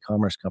for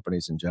e-commerce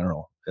companies in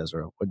general.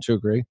 Ezra, wouldn't you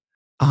agree?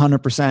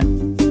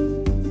 100%.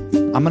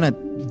 I'm going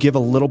to give a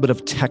little bit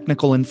of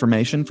technical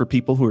information for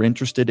people who are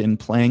interested in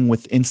playing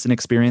with instant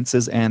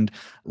experiences and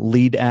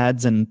lead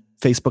ads and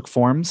Facebook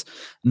forms.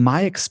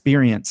 My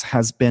experience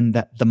has been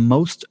that the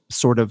most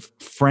sort of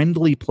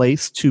friendly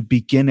place to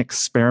begin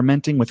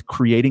experimenting with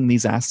creating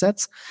these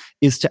assets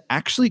is to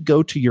actually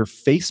go to your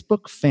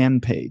Facebook fan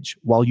page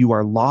while you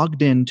are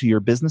logged into your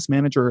business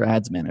manager or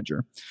ads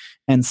manager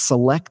and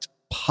select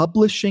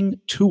publishing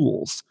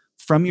tools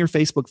from your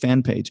Facebook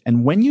fan page.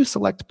 And when you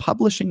select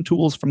publishing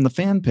tools from the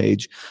fan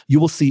page, you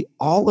will see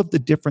all of the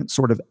different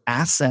sort of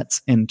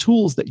assets and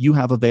tools that you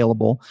have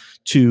available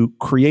to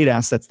create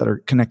assets that are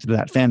connected to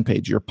that fan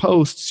page. Your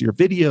posts, your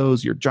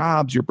videos, your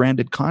jobs, your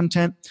branded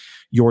content,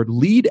 your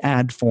lead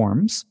ad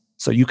forms.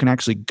 So you can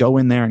actually go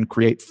in there and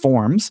create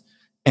forms.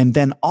 And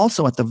then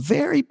also at the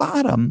very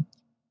bottom,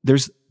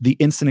 there's the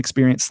instant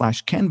experience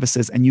 /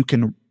 canvases, and you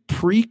can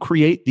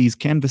pre-create these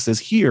canvases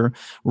here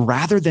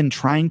rather than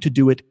trying to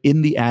do it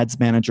in the ads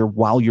manager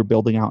while you're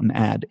building out an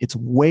ad. It's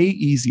way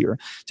easier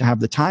to have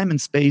the time and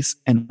space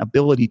and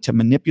ability to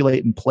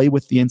manipulate and play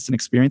with the instant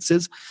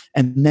experiences.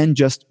 And then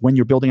just when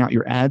you're building out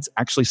your ads,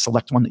 actually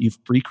select one that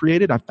you've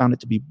pre-created. I found it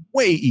to be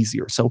way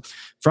easier. So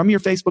from your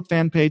Facebook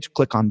fan page,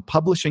 click on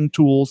publishing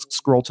tools,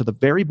 scroll to the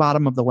very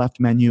bottom of the left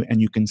menu,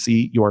 and you can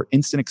see your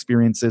instant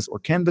experiences or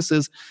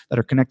canvases that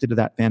are connected to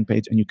that fan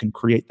page, and you can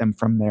create them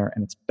from there.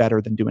 And it's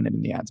better than doing it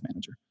in the ads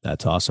manager.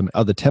 That's awesome.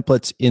 Are the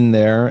templates in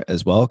there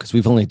as well? Because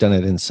we've only done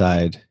it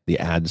inside the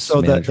ads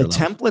so manager. So the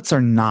templates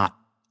are not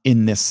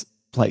in this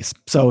place.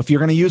 So if you're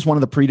going to use one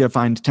of the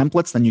predefined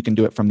templates, then you can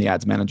do it from the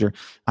ads manager.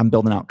 I'm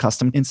building out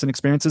custom instant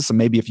experiences. So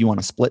maybe if you want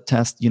to split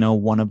test,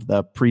 one of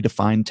the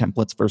predefined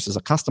templates versus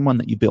a custom one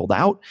that you build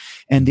out.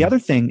 And the other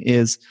thing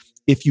is,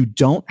 if you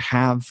don't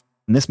have,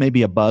 and this may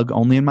be a bug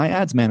only in my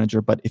ads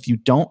manager, but if you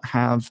don't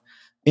have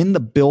in the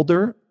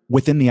builder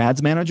within the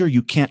ads manager,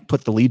 you can't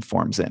put the lead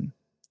forms in.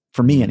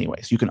 For me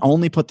anyways, you can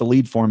only put the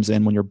lead forms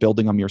in when you're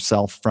building them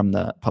yourself from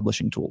the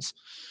publishing tools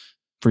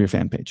for your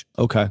fan page.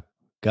 Okay.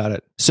 Got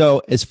it.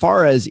 So as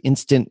far as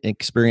instant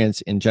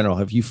experience in general,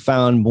 have you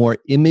found more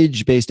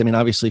image based? I mean,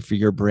 obviously for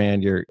your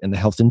brand, you're in the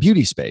health and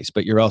beauty space,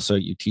 but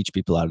you teach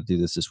people how to do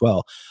this as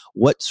well.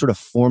 What sort of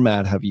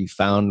format have you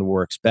found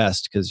works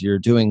best? Because you're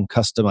doing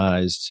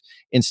customized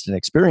instant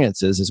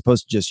experiences as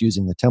opposed to just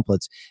using the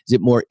templates. Is it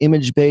more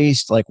image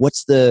based? Like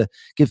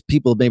give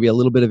people maybe a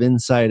little bit of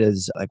insight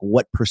as like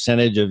what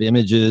percentage of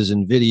images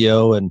and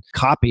video and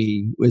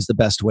copy is the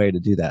best way to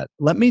do that?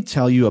 Let me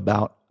tell you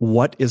about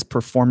what is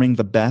performing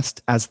the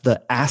best as the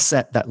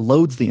asset that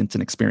loads the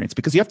instant experience.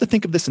 Because you have to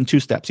think of this in two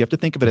steps. You have to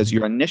think of it as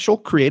your initial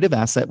creative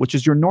asset, which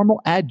is your normal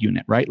ad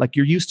unit, right? Like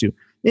you're used to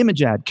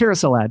image ad,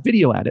 carousel ad,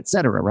 video ad,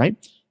 etc., right?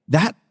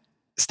 That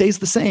stays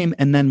the same.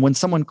 And then when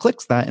someone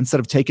clicks that, instead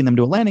of taking them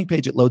to a landing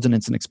page, it loads an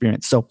instant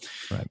experience. So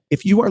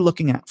if you are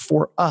looking at,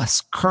 for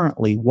us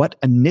currently, what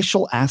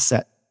initial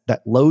asset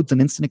that loads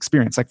an instant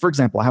experience, like for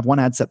example, I have one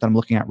ad set that I'm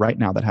looking at right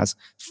now that has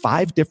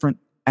 5 different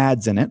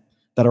ads in it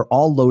that are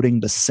all loading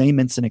the same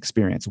instant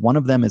experience. One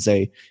of them is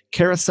a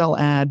carousel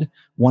ad.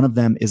 One of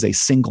them is a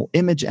single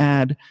image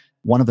ad.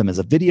 One of them is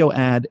a video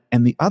ad.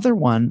 And the other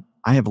one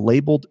I have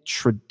labeled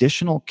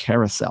traditional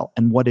carousel.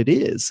 And what it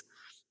is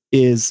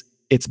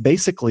it's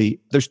basically,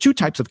 there's 2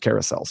 types of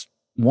carousels.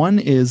 One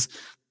is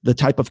the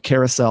type of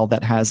carousel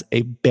that has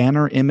a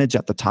banner image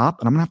at the top.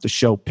 And I'm gonna have to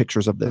show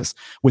pictures of this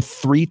with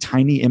 3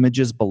 tiny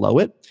images below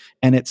it.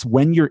 And it's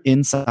when you're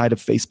inside of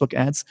Facebook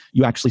ads,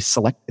 you actually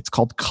select, it's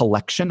called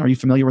collection. Are you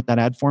familiar with that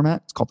ad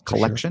format? It's called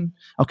collection.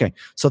 Sure. Okay.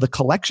 So the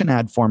collection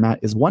ad format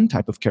is one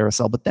type of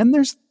carousel, but then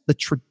there's the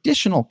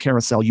traditional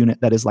carousel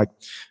unit that is like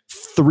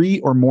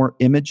 3 or more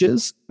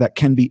images that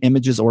can be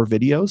images or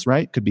videos,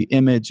 right? Could be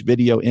image,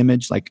 video,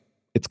 image, like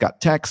it's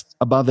got text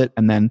above it,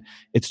 and then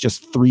it's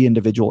just 3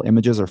 individual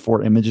images or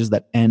 4 images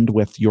that end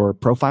with your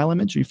profile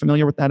image. Are you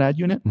familiar with that ad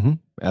unit? Mm-hmm.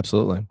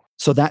 Absolutely.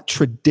 So that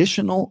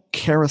traditional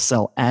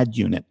carousel ad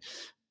unit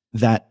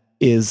that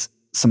is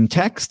some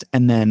text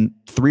and then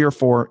 3 or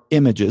 4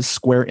 images,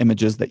 square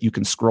images that you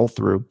can scroll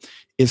through,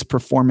 is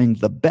performing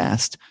the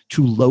best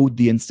to load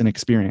the instant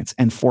experience.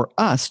 And for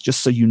us,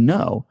 just so you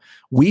know,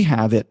 we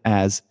have it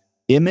as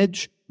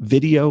image,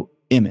 video,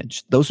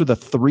 image. Those are the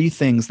 3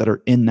 things that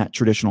are in that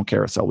traditional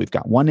carousel. We've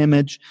got one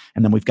image,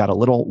 and then we've got a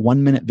little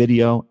 1-minute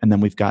video, and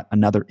then we've got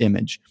another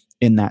image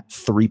in that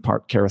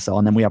 3-part carousel.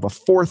 And then we have a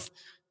 4th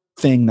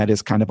thing that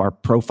is kind of our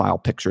profile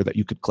picture that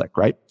you could click,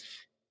 right?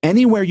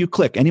 Anywhere you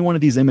click, any one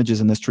of these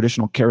images in this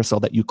traditional carousel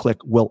that you click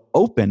will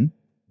open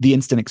the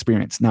instant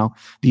experience. Now,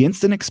 the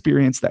instant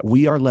experience that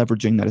we are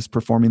leveraging that is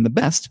performing the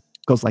best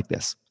goes like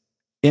this.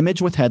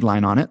 Image with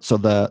headline on it. So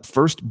the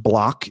first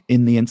block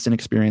in the instant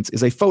experience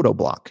is a photo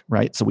block,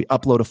 right? So we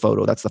upload a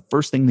photo. That's the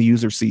first thing the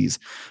user sees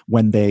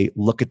when they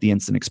look at the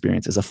instant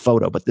experience is a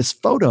photo. But this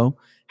photo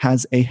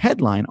has a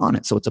headline on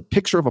it. So it's a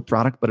picture of a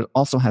product, but it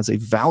also has a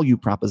value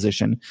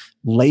proposition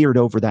layered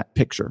over that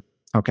picture.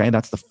 Okay,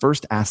 that's the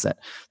first asset.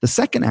 The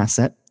second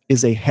asset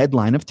is a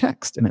headline of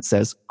text, and it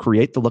says,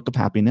 create the look of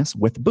happiness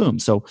with Boom.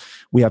 So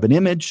we have an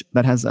image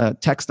that has a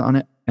text on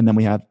it, and then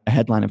we have a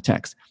headline of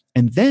text.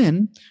 And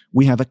then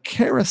we have a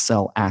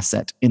carousel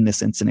asset in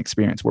this instant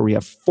experience where we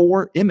have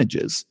 4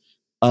 images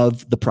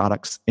of the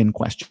products in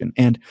question.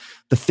 And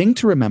the thing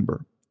to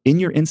remember in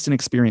your instant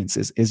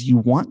experiences is you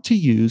want to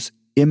use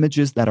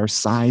images that are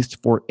sized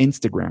for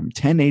Instagram,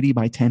 1080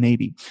 by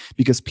 1080,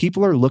 because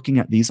people are looking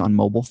at these on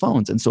mobile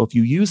phones. And so if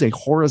you use a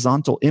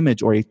horizontal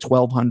image or a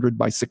 1200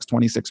 by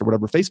 626 or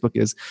whatever Facebook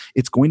is,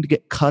 it's going to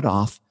get cut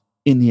off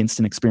in the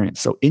instant experience.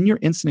 So in your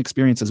instant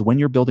experiences, when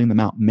you're building them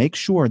out, make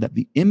sure that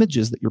the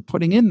images that you're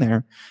putting in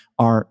there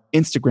are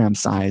Instagram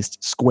sized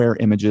square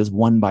images,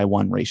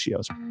 1:1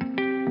 ratios.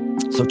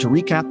 So to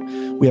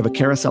recap, we have a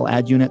carousel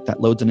ad unit that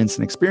loads an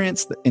instant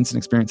experience. The instant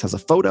experience has a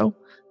photo,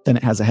 then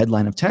it has a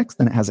headline of text,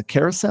 then it has a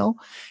carousel.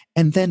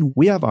 And then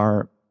we have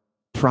our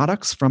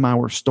products from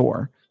our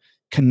store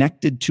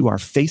connected to our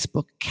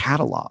Facebook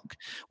catalog,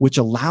 which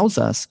allows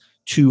us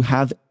to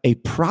have a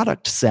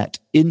product set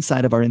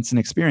inside of our instant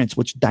experience,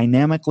 which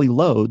dynamically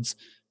loads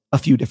a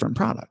few different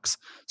products.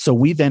 So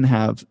we then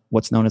have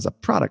what's known as a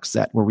product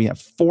set where we have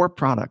 4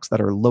 products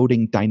that are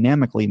loading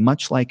dynamically,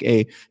 much like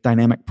a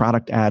dynamic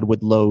product ad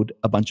would load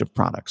a bunch of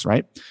products,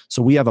 right?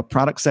 So we have a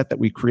product set that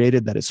we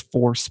created that is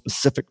 4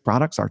 specific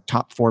products, our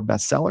top 4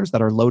 best sellers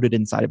that are loaded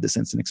inside of this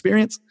instant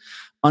experience.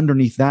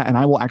 Underneath that, and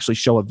I will actually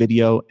show a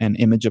video and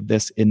image of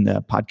this in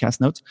the podcast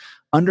notes.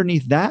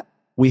 Underneath that,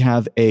 we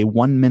have a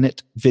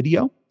 1-minute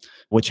video,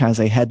 which has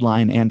a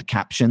headline and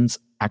captions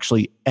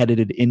actually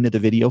edited into the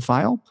video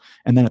file.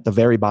 And then at the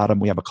very bottom,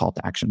 we have a call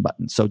to action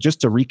button. So just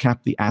to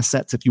recap the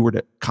assets, if you were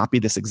to copy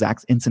this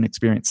exact instant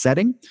experience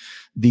setting,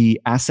 the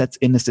assets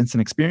in this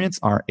instant experience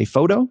are a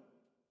photo,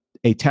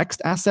 a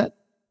text asset,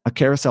 a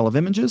carousel of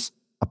images,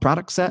 a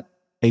product set,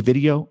 a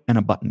video, and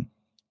a button.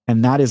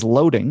 And that is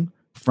loading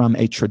from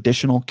a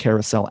traditional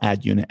carousel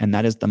ad unit. And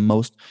that is the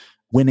most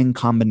winning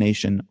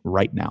combination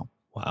right now.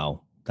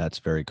 Wow. That's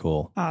very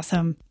cool.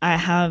 Awesome. I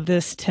have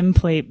this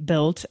template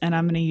built and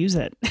I'm going to use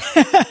it.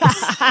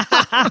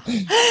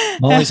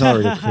 Molly's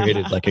already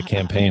created like a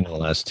campaign in the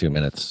last 2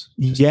 minutes.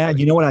 Yeah.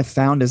 You know what I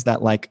found is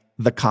that like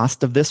the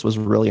cost of this was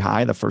really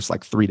high the first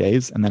like 3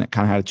 days, and then it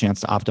kind of had a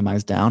chance to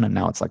optimize down, and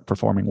now it's like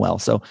performing well.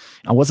 So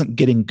I wasn't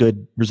getting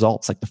good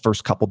results like the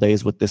first couple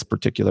days with this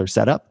particular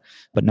setup,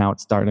 but now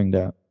it's starting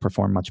to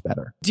perform much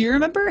better. Do you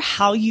remember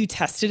how you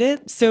tested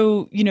it?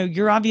 So,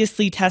 you're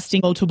obviously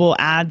testing multiple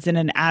ads in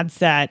an ad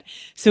set.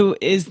 So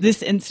is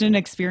this instant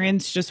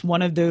experience just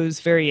one of those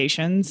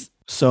variations?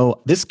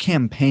 So this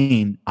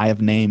campaign I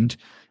have named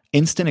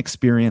Instant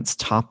Experience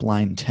Top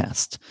Line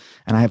Test.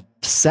 And I have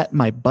set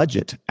my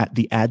budget at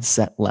the ad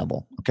set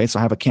level. Okay, so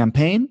I have a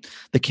campaign.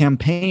 The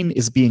campaign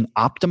is being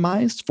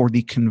optimized for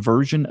the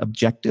conversion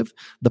objective,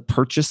 the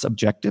purchase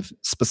objective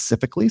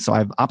specifically. So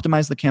I've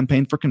optimized the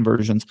campaign for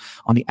conversions.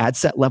 On the ad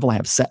set level, I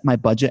have set my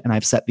budget and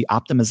I've set the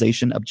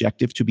optimization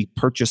objective to be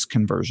purchase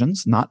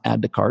conversions, not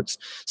add to carts,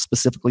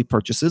 specifically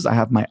purchases. I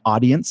have my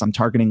audience. I'm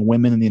targeting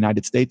women in the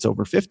United States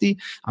over 50.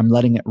 I'm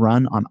letting it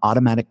run on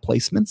automatic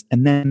placements.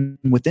 And then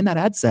within that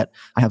ad set,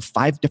 I have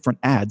 5 different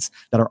ads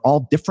that are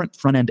all different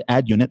front-end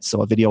ad units.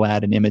 So a video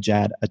ad, an image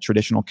ad, a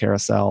traditional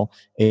carousel,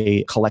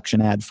 a collection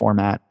ad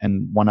format,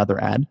 and one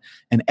other ad.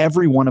 And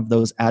every one of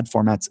those ad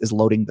formats is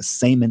loading the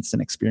same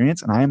instant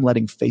experience. And I am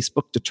letting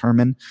Facebook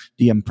determine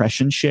the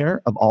impression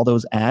share of all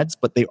those ads,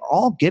 but they're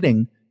all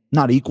getting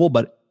not equal,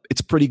 but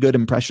it's pretty good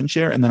impression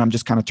share. And then I'm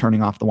just kind of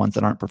turning off the ones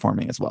that aren't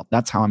performing as well.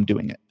 That's how I'm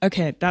doing it.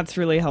 Okay, that's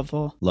really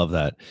helpful. Love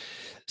that.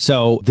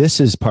 So this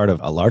is part of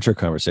a larger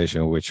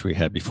conversation which we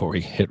had before we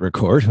hit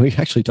record. We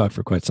actually talked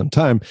for quite some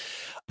time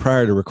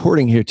prior to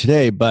recording here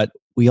today, but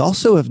we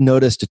also have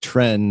noticed a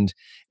trend,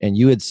 and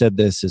you had said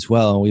this as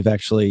well, and we've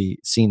actually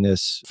seen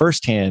this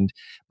firsthand,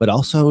 but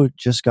also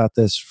just got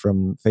this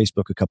from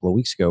Facebook a couple of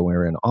weeks ago when we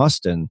were in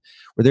Austin,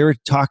 where they were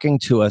talking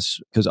to us,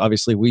 because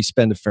obviously we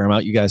spend a fair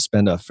amount, you guys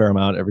spend a fair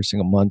amount every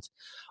single month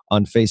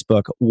on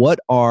Facebook. What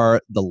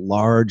are the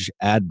large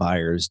ad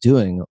buyers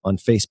doing on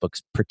Facebook,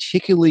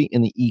 particularly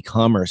in the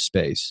e-commerce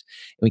space?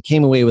 And we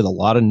came away with a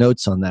lot of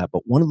notes on that,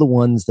 but one of the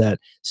ones that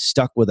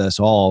stuck with us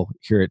all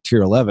here at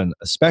Tier 11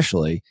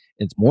 especially,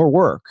 and it's more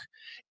work,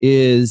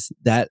 is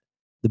that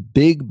the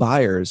big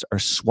buyers are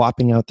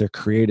swapping out their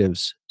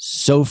creatives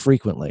so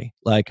frequently,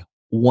 like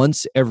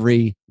once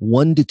every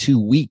 1 to 2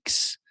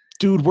 weeks.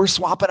 Dude, we're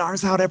swapping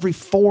ours out every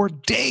 4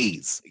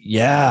 days.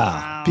 Yeah.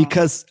 Wow.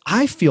 Because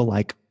I feel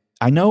like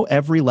I know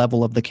every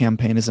level of the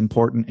campaign is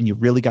important and you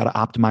really got to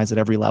optimize at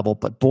every level,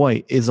 but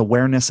boy, is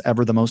awareness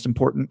ever the most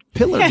important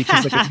pillar?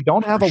 Because like, if you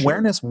don't have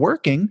awareness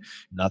working,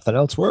 Nothing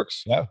else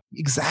works. Yeah.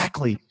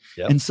 exactly.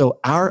 Yep. And so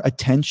our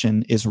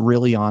attention is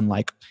really on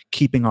like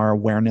keeping our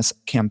awareness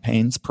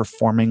campaigns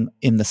performing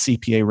in the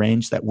CPA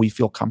range that we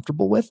feel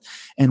comfortable with.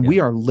 And we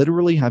are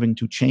literally having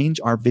to change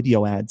our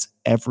video ads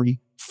every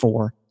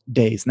 4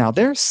 days. Now,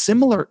 there are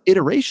similar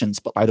iterations,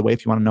 but by the way,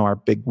 if you want to know our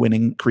big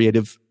winning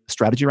creative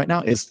strategy right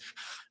now is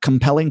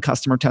compelling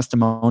customer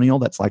testimonial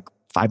that's like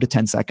 5 to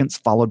 10 seconds,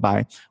 followed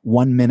by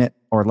 1 minute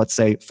or let's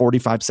say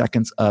 45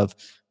 seconds of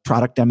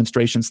product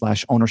demonstration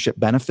 / ownership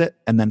benefit,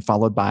 and then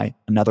followed by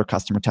another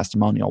customer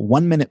testimonial.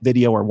 1 minute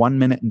video or 1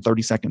 minute and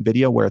 30-second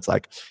video where it's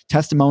like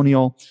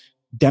testimonial,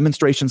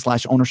 demonstration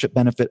 / ownership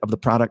benefit of the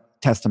product,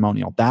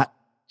 testimonial. That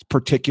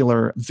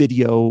particular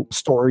video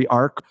story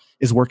arc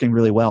is working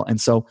really well. And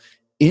so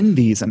in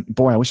these, and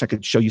boy, I wish I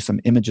could show you some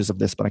images of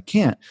this, but I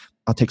can't.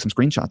 I'll take some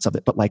screenshots of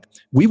it. But like,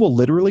 we will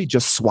literally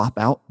just swap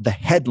out the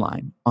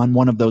headline on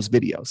one of those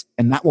videos,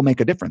 and that will make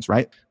a difference,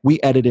 right?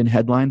 We edit in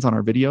headlines on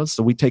our videos.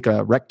 So we take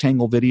a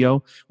rectangle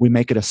video, we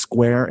make it a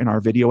square in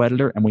our video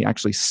editor, and we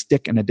actually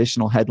stick an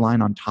additional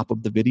headline on top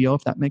of the video,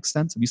 if that makes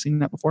sense. Have you seen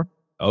that before?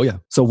 Oh, yeah.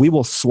 So we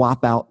will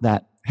swap out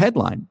that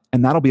headline,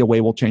 and that'll be a way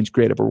we'll change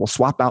creative, or we'll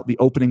swap out the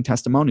opening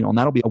testimonial, and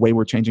that'll be a way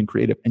we're changing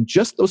creative. And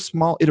just those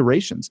small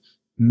iterations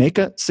make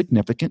a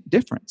significant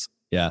difference.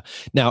 Yeah.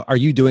 Now, are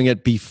you doing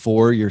it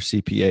before your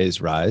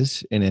CPAs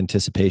rise in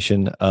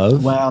anticipation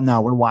of? Well, no,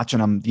 we're watching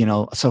them,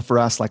 so for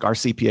us, like our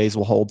CPAs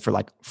will hold for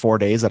like 4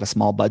 days at a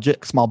small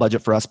budget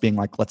for us being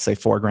like, let's say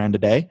 $4,000 a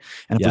day.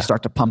 And if we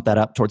start to pump that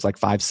up towards like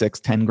 5, 6,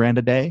 10 grand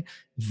a day,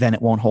 then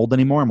it won't hold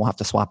anymore and we'll have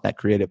to swap that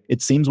creative.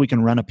 It seems we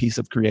can run a piece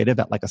of creative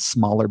at like a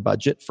smaller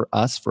budget for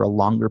us for a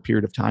longer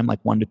period of time, like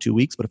 1 to 2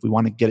 weeks. But if we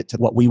want to get it to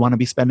what we want to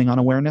be spending on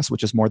awareness,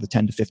 which is more the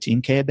 10 to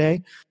 15K a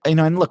day,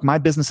 and look, my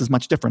business is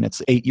much different.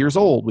 It's 8 years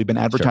old. We've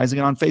been advertising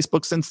it on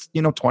Facebook since,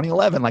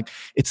 2011. Like,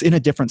 it's in a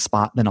different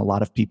spot than a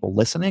lot of people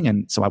listening.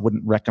 And so I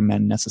wouldn't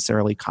recommend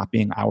necessarily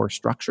copying our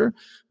structure,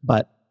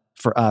 but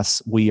for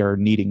us, we are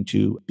needing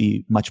to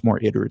be much more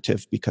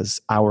iterative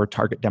because our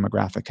target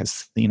demographic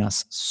has seen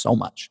us so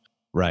much.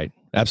 Right.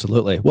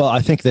 Absolutely. Well,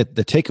 I think that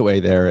the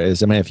takeaway there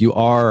is, I mean, if you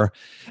are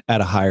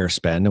at a higher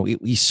spend, and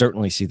we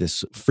certainly see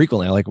this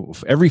frequently, like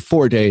every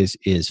 4 days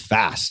is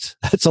fast.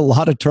 That's a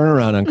lot of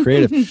turnaround on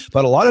creative.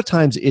 But a lot of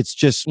times it's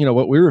just,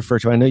 what we refer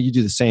to, I know you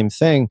do the same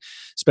thing,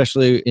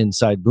 especially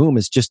inside Boom,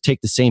 is just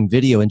take the same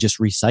video and just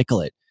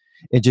recycle it.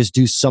 And just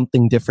do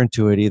something different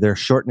to it, either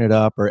shorten it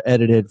up or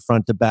edit it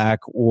front to back,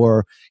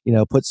 or,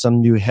 put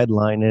some new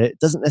headline in it. It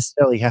doesn't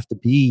necessarily have to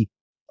be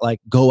like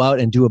go out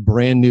and do a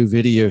brand new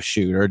video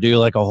shoot or do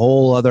like a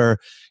whole other,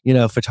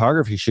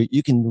 photography shoot.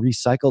 You can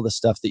recycle the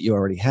stuff that you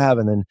already have.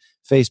 And then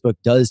Facebook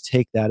does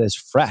take that as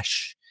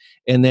fresh.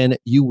 And then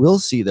you will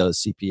see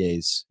those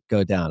CPAs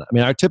go down. I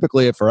mean,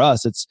 typically for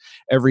us, it's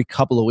every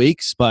couple of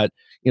weeks, but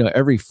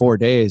every 4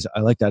 days,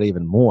 I like that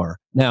even more.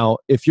 Now,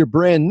 if you're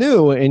brand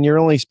new and you're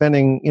only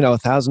spending,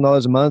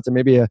 $1,000 a month or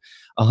maybe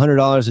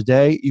 $100 a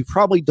day, you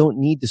probably don't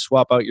need to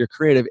swap out your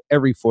creative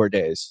every 4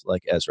 days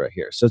like Ezra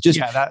here. So just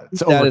that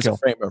is a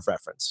frame of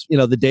reference.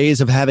 The days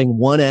of having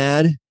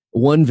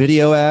one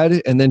video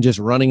ad and then just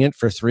running it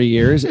for 3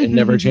 years and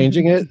never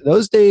changing it,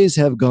 those days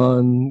have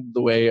gone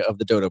the way of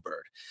the dodo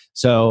bird.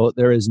 So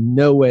there is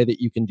no way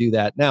that you can do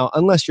that now,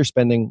 unless you're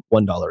spending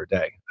 $1 a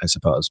day, I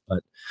suppose.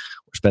 But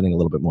we're spending a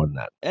little bit more than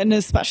that. And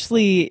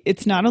especially,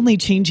 it's not only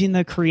changing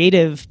the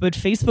creative, but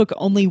Facebook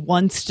only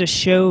wants to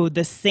show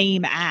the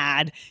same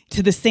ad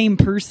to the same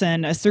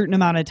person a certain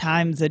amount of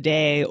times a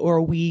day or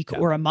a week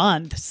or a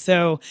month.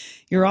 So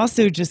you're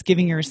also just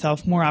giving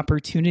yourself more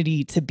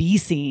opportunity to be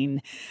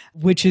seen,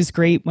 which is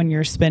great when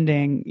you're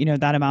spending,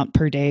 that amount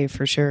per day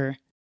for sure.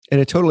 And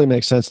it totally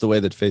makes sense the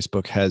way that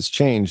Facebook has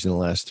changed in the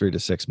last 3 to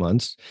 6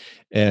 months.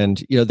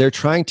 And, they're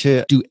trying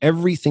to do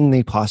everything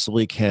they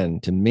possibly can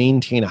to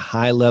maintain a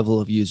high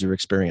level of user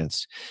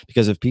experience.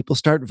 Because if people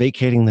start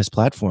vacating this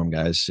platform,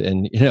 guys,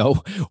 and,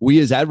 we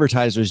as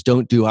advertisers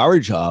don't do our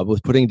job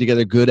with putting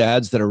together good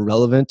ads that are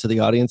relevant to the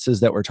audiences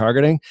that we're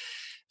targeting,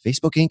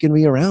 Facebook ain't going to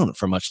be around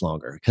for much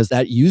longer because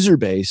that user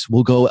base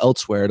will go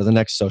elsewhere to the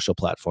next social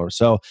platform.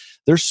 So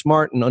they're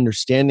smart in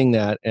understanding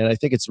that. And I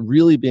think it's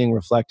really being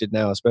reflected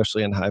now,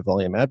 especially in high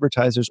volume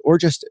advertisers or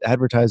just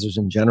advertisers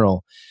in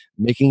general,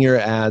 making your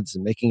ads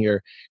and making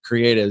your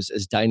creatives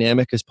as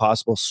dynamic as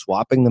possible,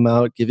 swapping them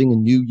out, giving a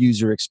new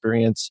user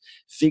experience,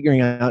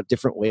 figuring out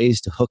different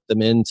ways to hook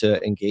them in to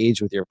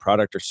engage with your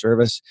product or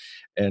service.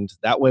 And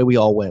that way we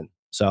all win.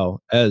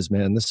 So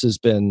man, this has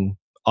been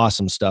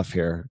awesome stuff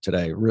here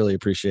today. Really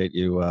appreciate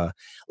you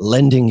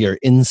lending your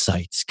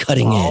insights,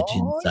 cutting edge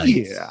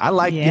insights. Yeah, I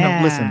like,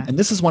 listen, and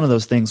this is one of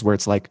those things where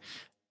it's like,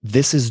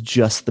 this is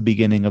just the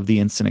beginning of the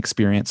instant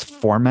experience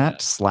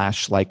format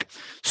 / like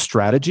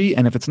strategy.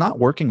 And if it's not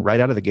working right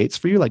out of the gates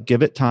for you, like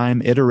give it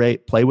time,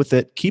 iterate, play with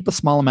it, keep a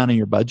small amount of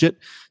your budget,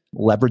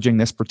 leveraging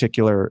this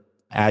particular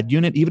ad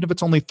unit, even if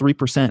it's only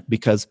 3%,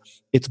 because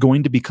it's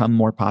going to become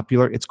more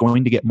popular. It's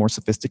going to get more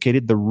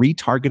sophisticated. The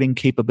retargeting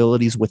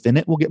capabilities within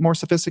it will get more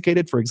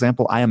sophisticated. For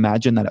example, I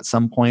imagine that at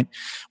some point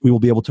we will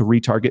be able to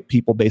retarget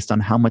people based on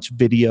how much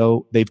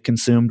video they've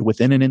consumed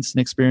within an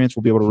instant experience.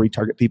 We'll be able to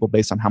retarget people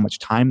based on how much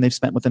time they've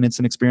spent with an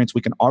instant experience.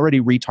 We can already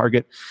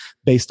retarget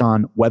based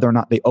on whether or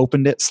not they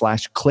opened it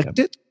 / clicked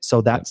it.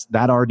 So that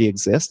already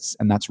exists,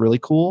 and that's really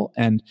cool.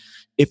 And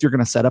if you're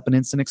going to set up an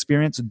instant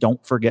experience,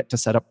 don't forget to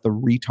set up the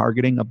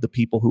retargeting of the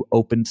people who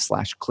opened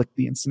 / clicked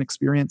the instant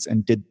experience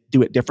and did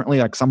do it differently.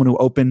 Like someone who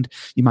opened,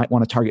 you might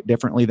want to target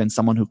differently than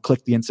someone who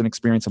clicked the instant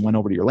experience and went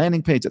over to your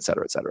landing page, et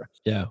cetera, et cetera.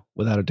 Yeah,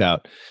 without a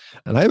doubt.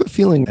 And I have a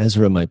feeling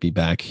Ezra might be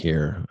back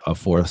here a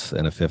 4th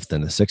and a 5th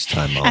and a 6th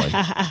time, Molly.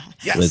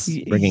 Yes.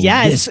 With bringing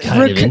this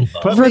kind of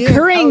info.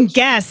 Recurring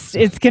guest.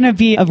 It's going to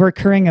be a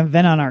recurring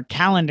event on our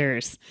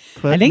calendars.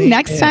 I think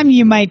next time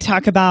you might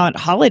talk about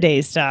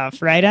holiday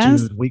stuff, right,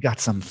 Ez? Dude, we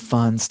got some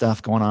fun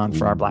stuff going on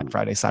for our Black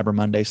Friday, Cyber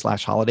Monday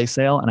 / holiday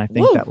sale. And I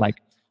think that like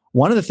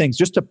one of the things,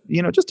 just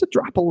to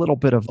drop a little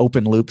bit of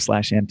open loop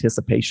 /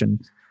 anticipation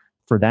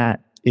for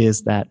that,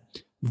 is that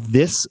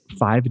this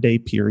 5-day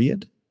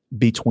period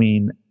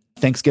between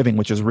Thanksgiving,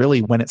 which is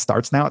really when it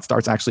starts now, it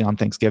starts actually on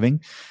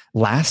Thanksgiving.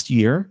 Last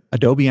year,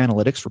 Adobe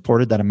Analytics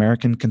reported that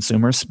American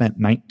consumers spent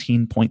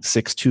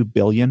 $19.62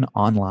 billion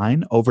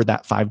online over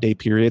that 5-day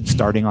period,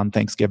 starting on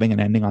Thanksgiving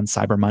and ending on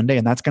Cyber Monday.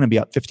 And that's going to be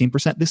up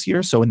 15% this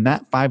year. So in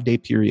that 5-day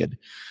period,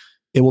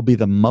 it will be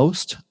the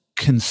most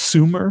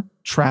consumer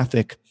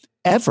traffic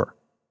ever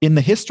in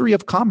the history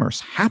of commerce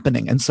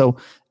happening. And so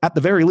at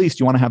the very least,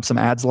 you want to have some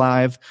ads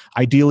live.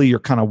 Ideally, you're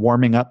kind of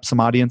warming up some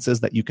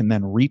audiences that you can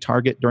then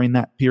retarget during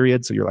that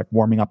period. So you're like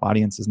warming up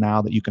audiences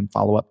now that you can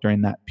follow up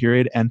during that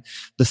period. And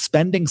the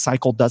spending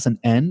cycle doesn't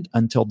end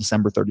until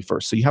December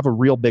 31st. So you have a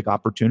real big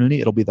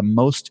opportunity. It'll be the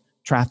most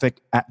traffic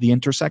at the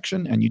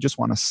intersection, and you just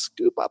want to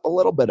scoop up a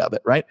little bit of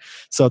it, right?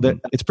 So that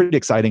it's pretty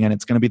exciting, and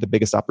it's going to be the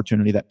biggest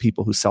opportunity that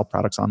people who sell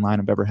products online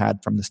have ever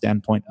had from the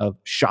standpoint of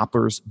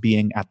shoppers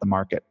being at the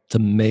market. It's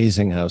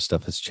amazing how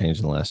stuff has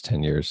changed in the last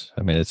 10 years.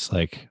 I mean, it's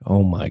like,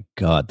 oh my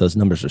God, those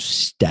numbers are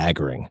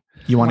staggering.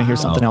 You want to hear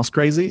something else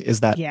crazy?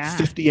 Is that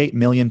 58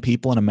 million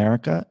people in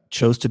America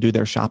chose to do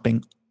their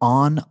shopping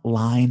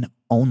online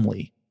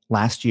only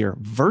last year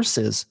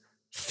versus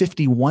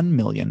 51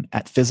 million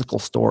at physical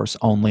stores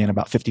only and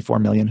about 54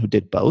 million who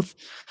did both,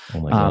 Oh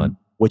my God.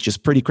 which is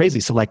pretty crazy.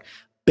 So like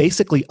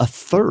basically a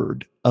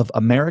third of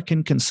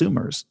American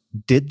consumers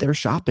did their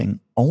shopping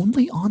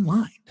only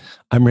online.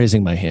 I'm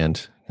raising my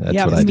hand. That's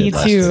yeah, what I me did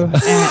last too. time.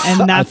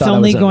 And I that's thought I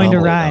only was going to anomaly,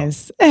 though.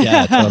 rise.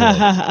 Yeah,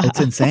 totally. It's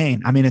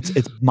insane. I mean, it's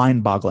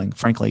mind-boggling,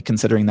 frankly,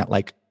 considering that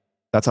like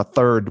that's a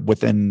third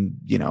within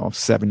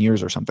 7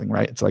 years or something,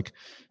 right? It's like,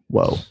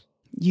 whoa,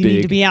 You need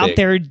to Big, be out big.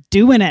 there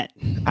doing it.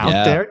 out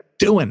Yeah. there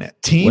doing it.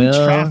 Team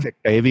Well- traffic,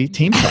 baby.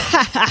 Team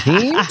traffic.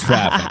 Team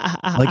traffic.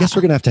 Well, I guess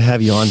we're going to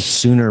have you on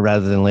sooner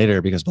rather than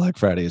later because Black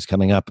Friday is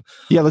coming up.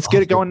 Yeah, let's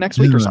get it going next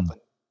week or something.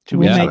 2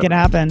 We'll weeks. make it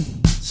happen.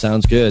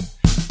 Sounds good.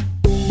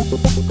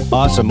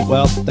 Awesome.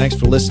 Well, thanks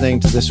for listening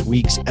to this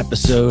week's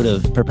episode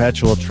of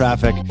Perpetual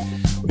Traffic.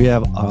 We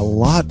have a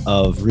lot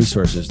of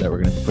resources that we're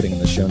going to be putting in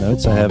the show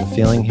notes, I have a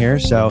feeling here.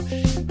 So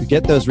you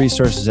get those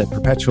resources at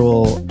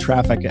Perpetual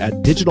Traffic at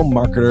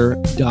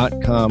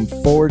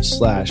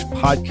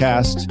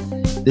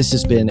digitalmarketer.com/podcast. This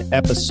has been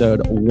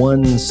episode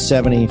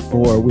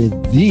 174 with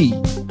the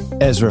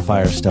Ezra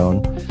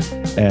Firestone.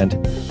 And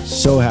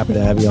so happy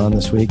to have you on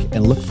this week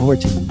and look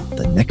forward to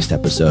the next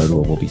episode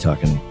where we'll be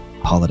talking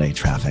holiday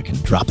traffic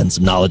and dropping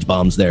some knowledge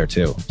bombs there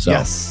too. So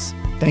Yes.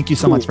 Thank you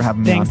so much for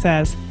having me Thanks, on.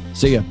 Ez.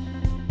 see ya.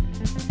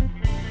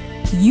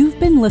 You've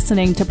been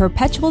listening to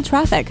Perpetual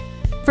Traffic.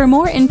 For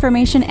more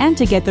information and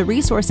to get the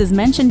resources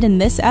mentioned in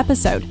this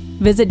episode,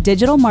 visit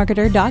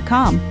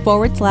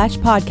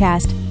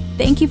digitalmarketer.com/podcast.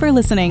 Thank you for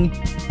listening.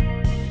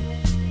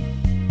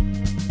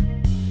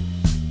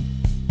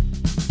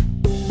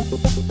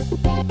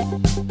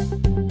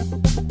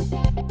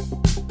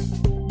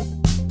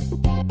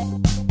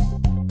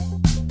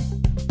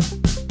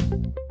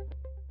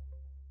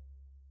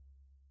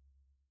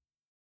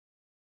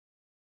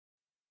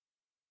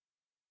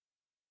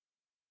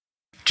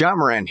 John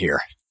Moran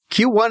here.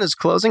 Q1 is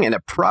closing and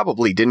it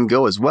probably didn't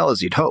go as well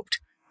as you'd hoped.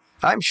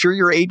 I'm sure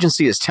your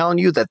agency is telling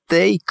you that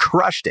they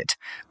crushed it,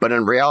 but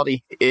in reality,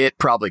 it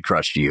probably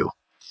crushed you.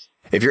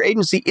 If your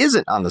agency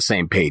isn't on the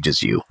same page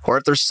as you, or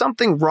if there's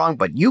something wrong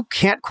but you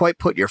can't quite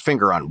put your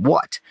finger on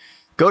what,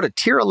 go to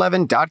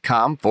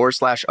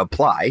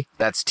tier11.com/apply.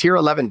 That's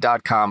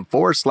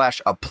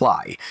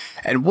tier11.com/apply.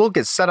 And we'll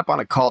get set up on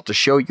a call to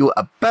show you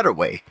a better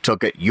way to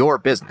look at your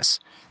business,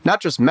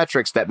 not just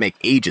metrics that make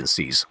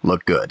agencies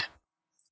look good.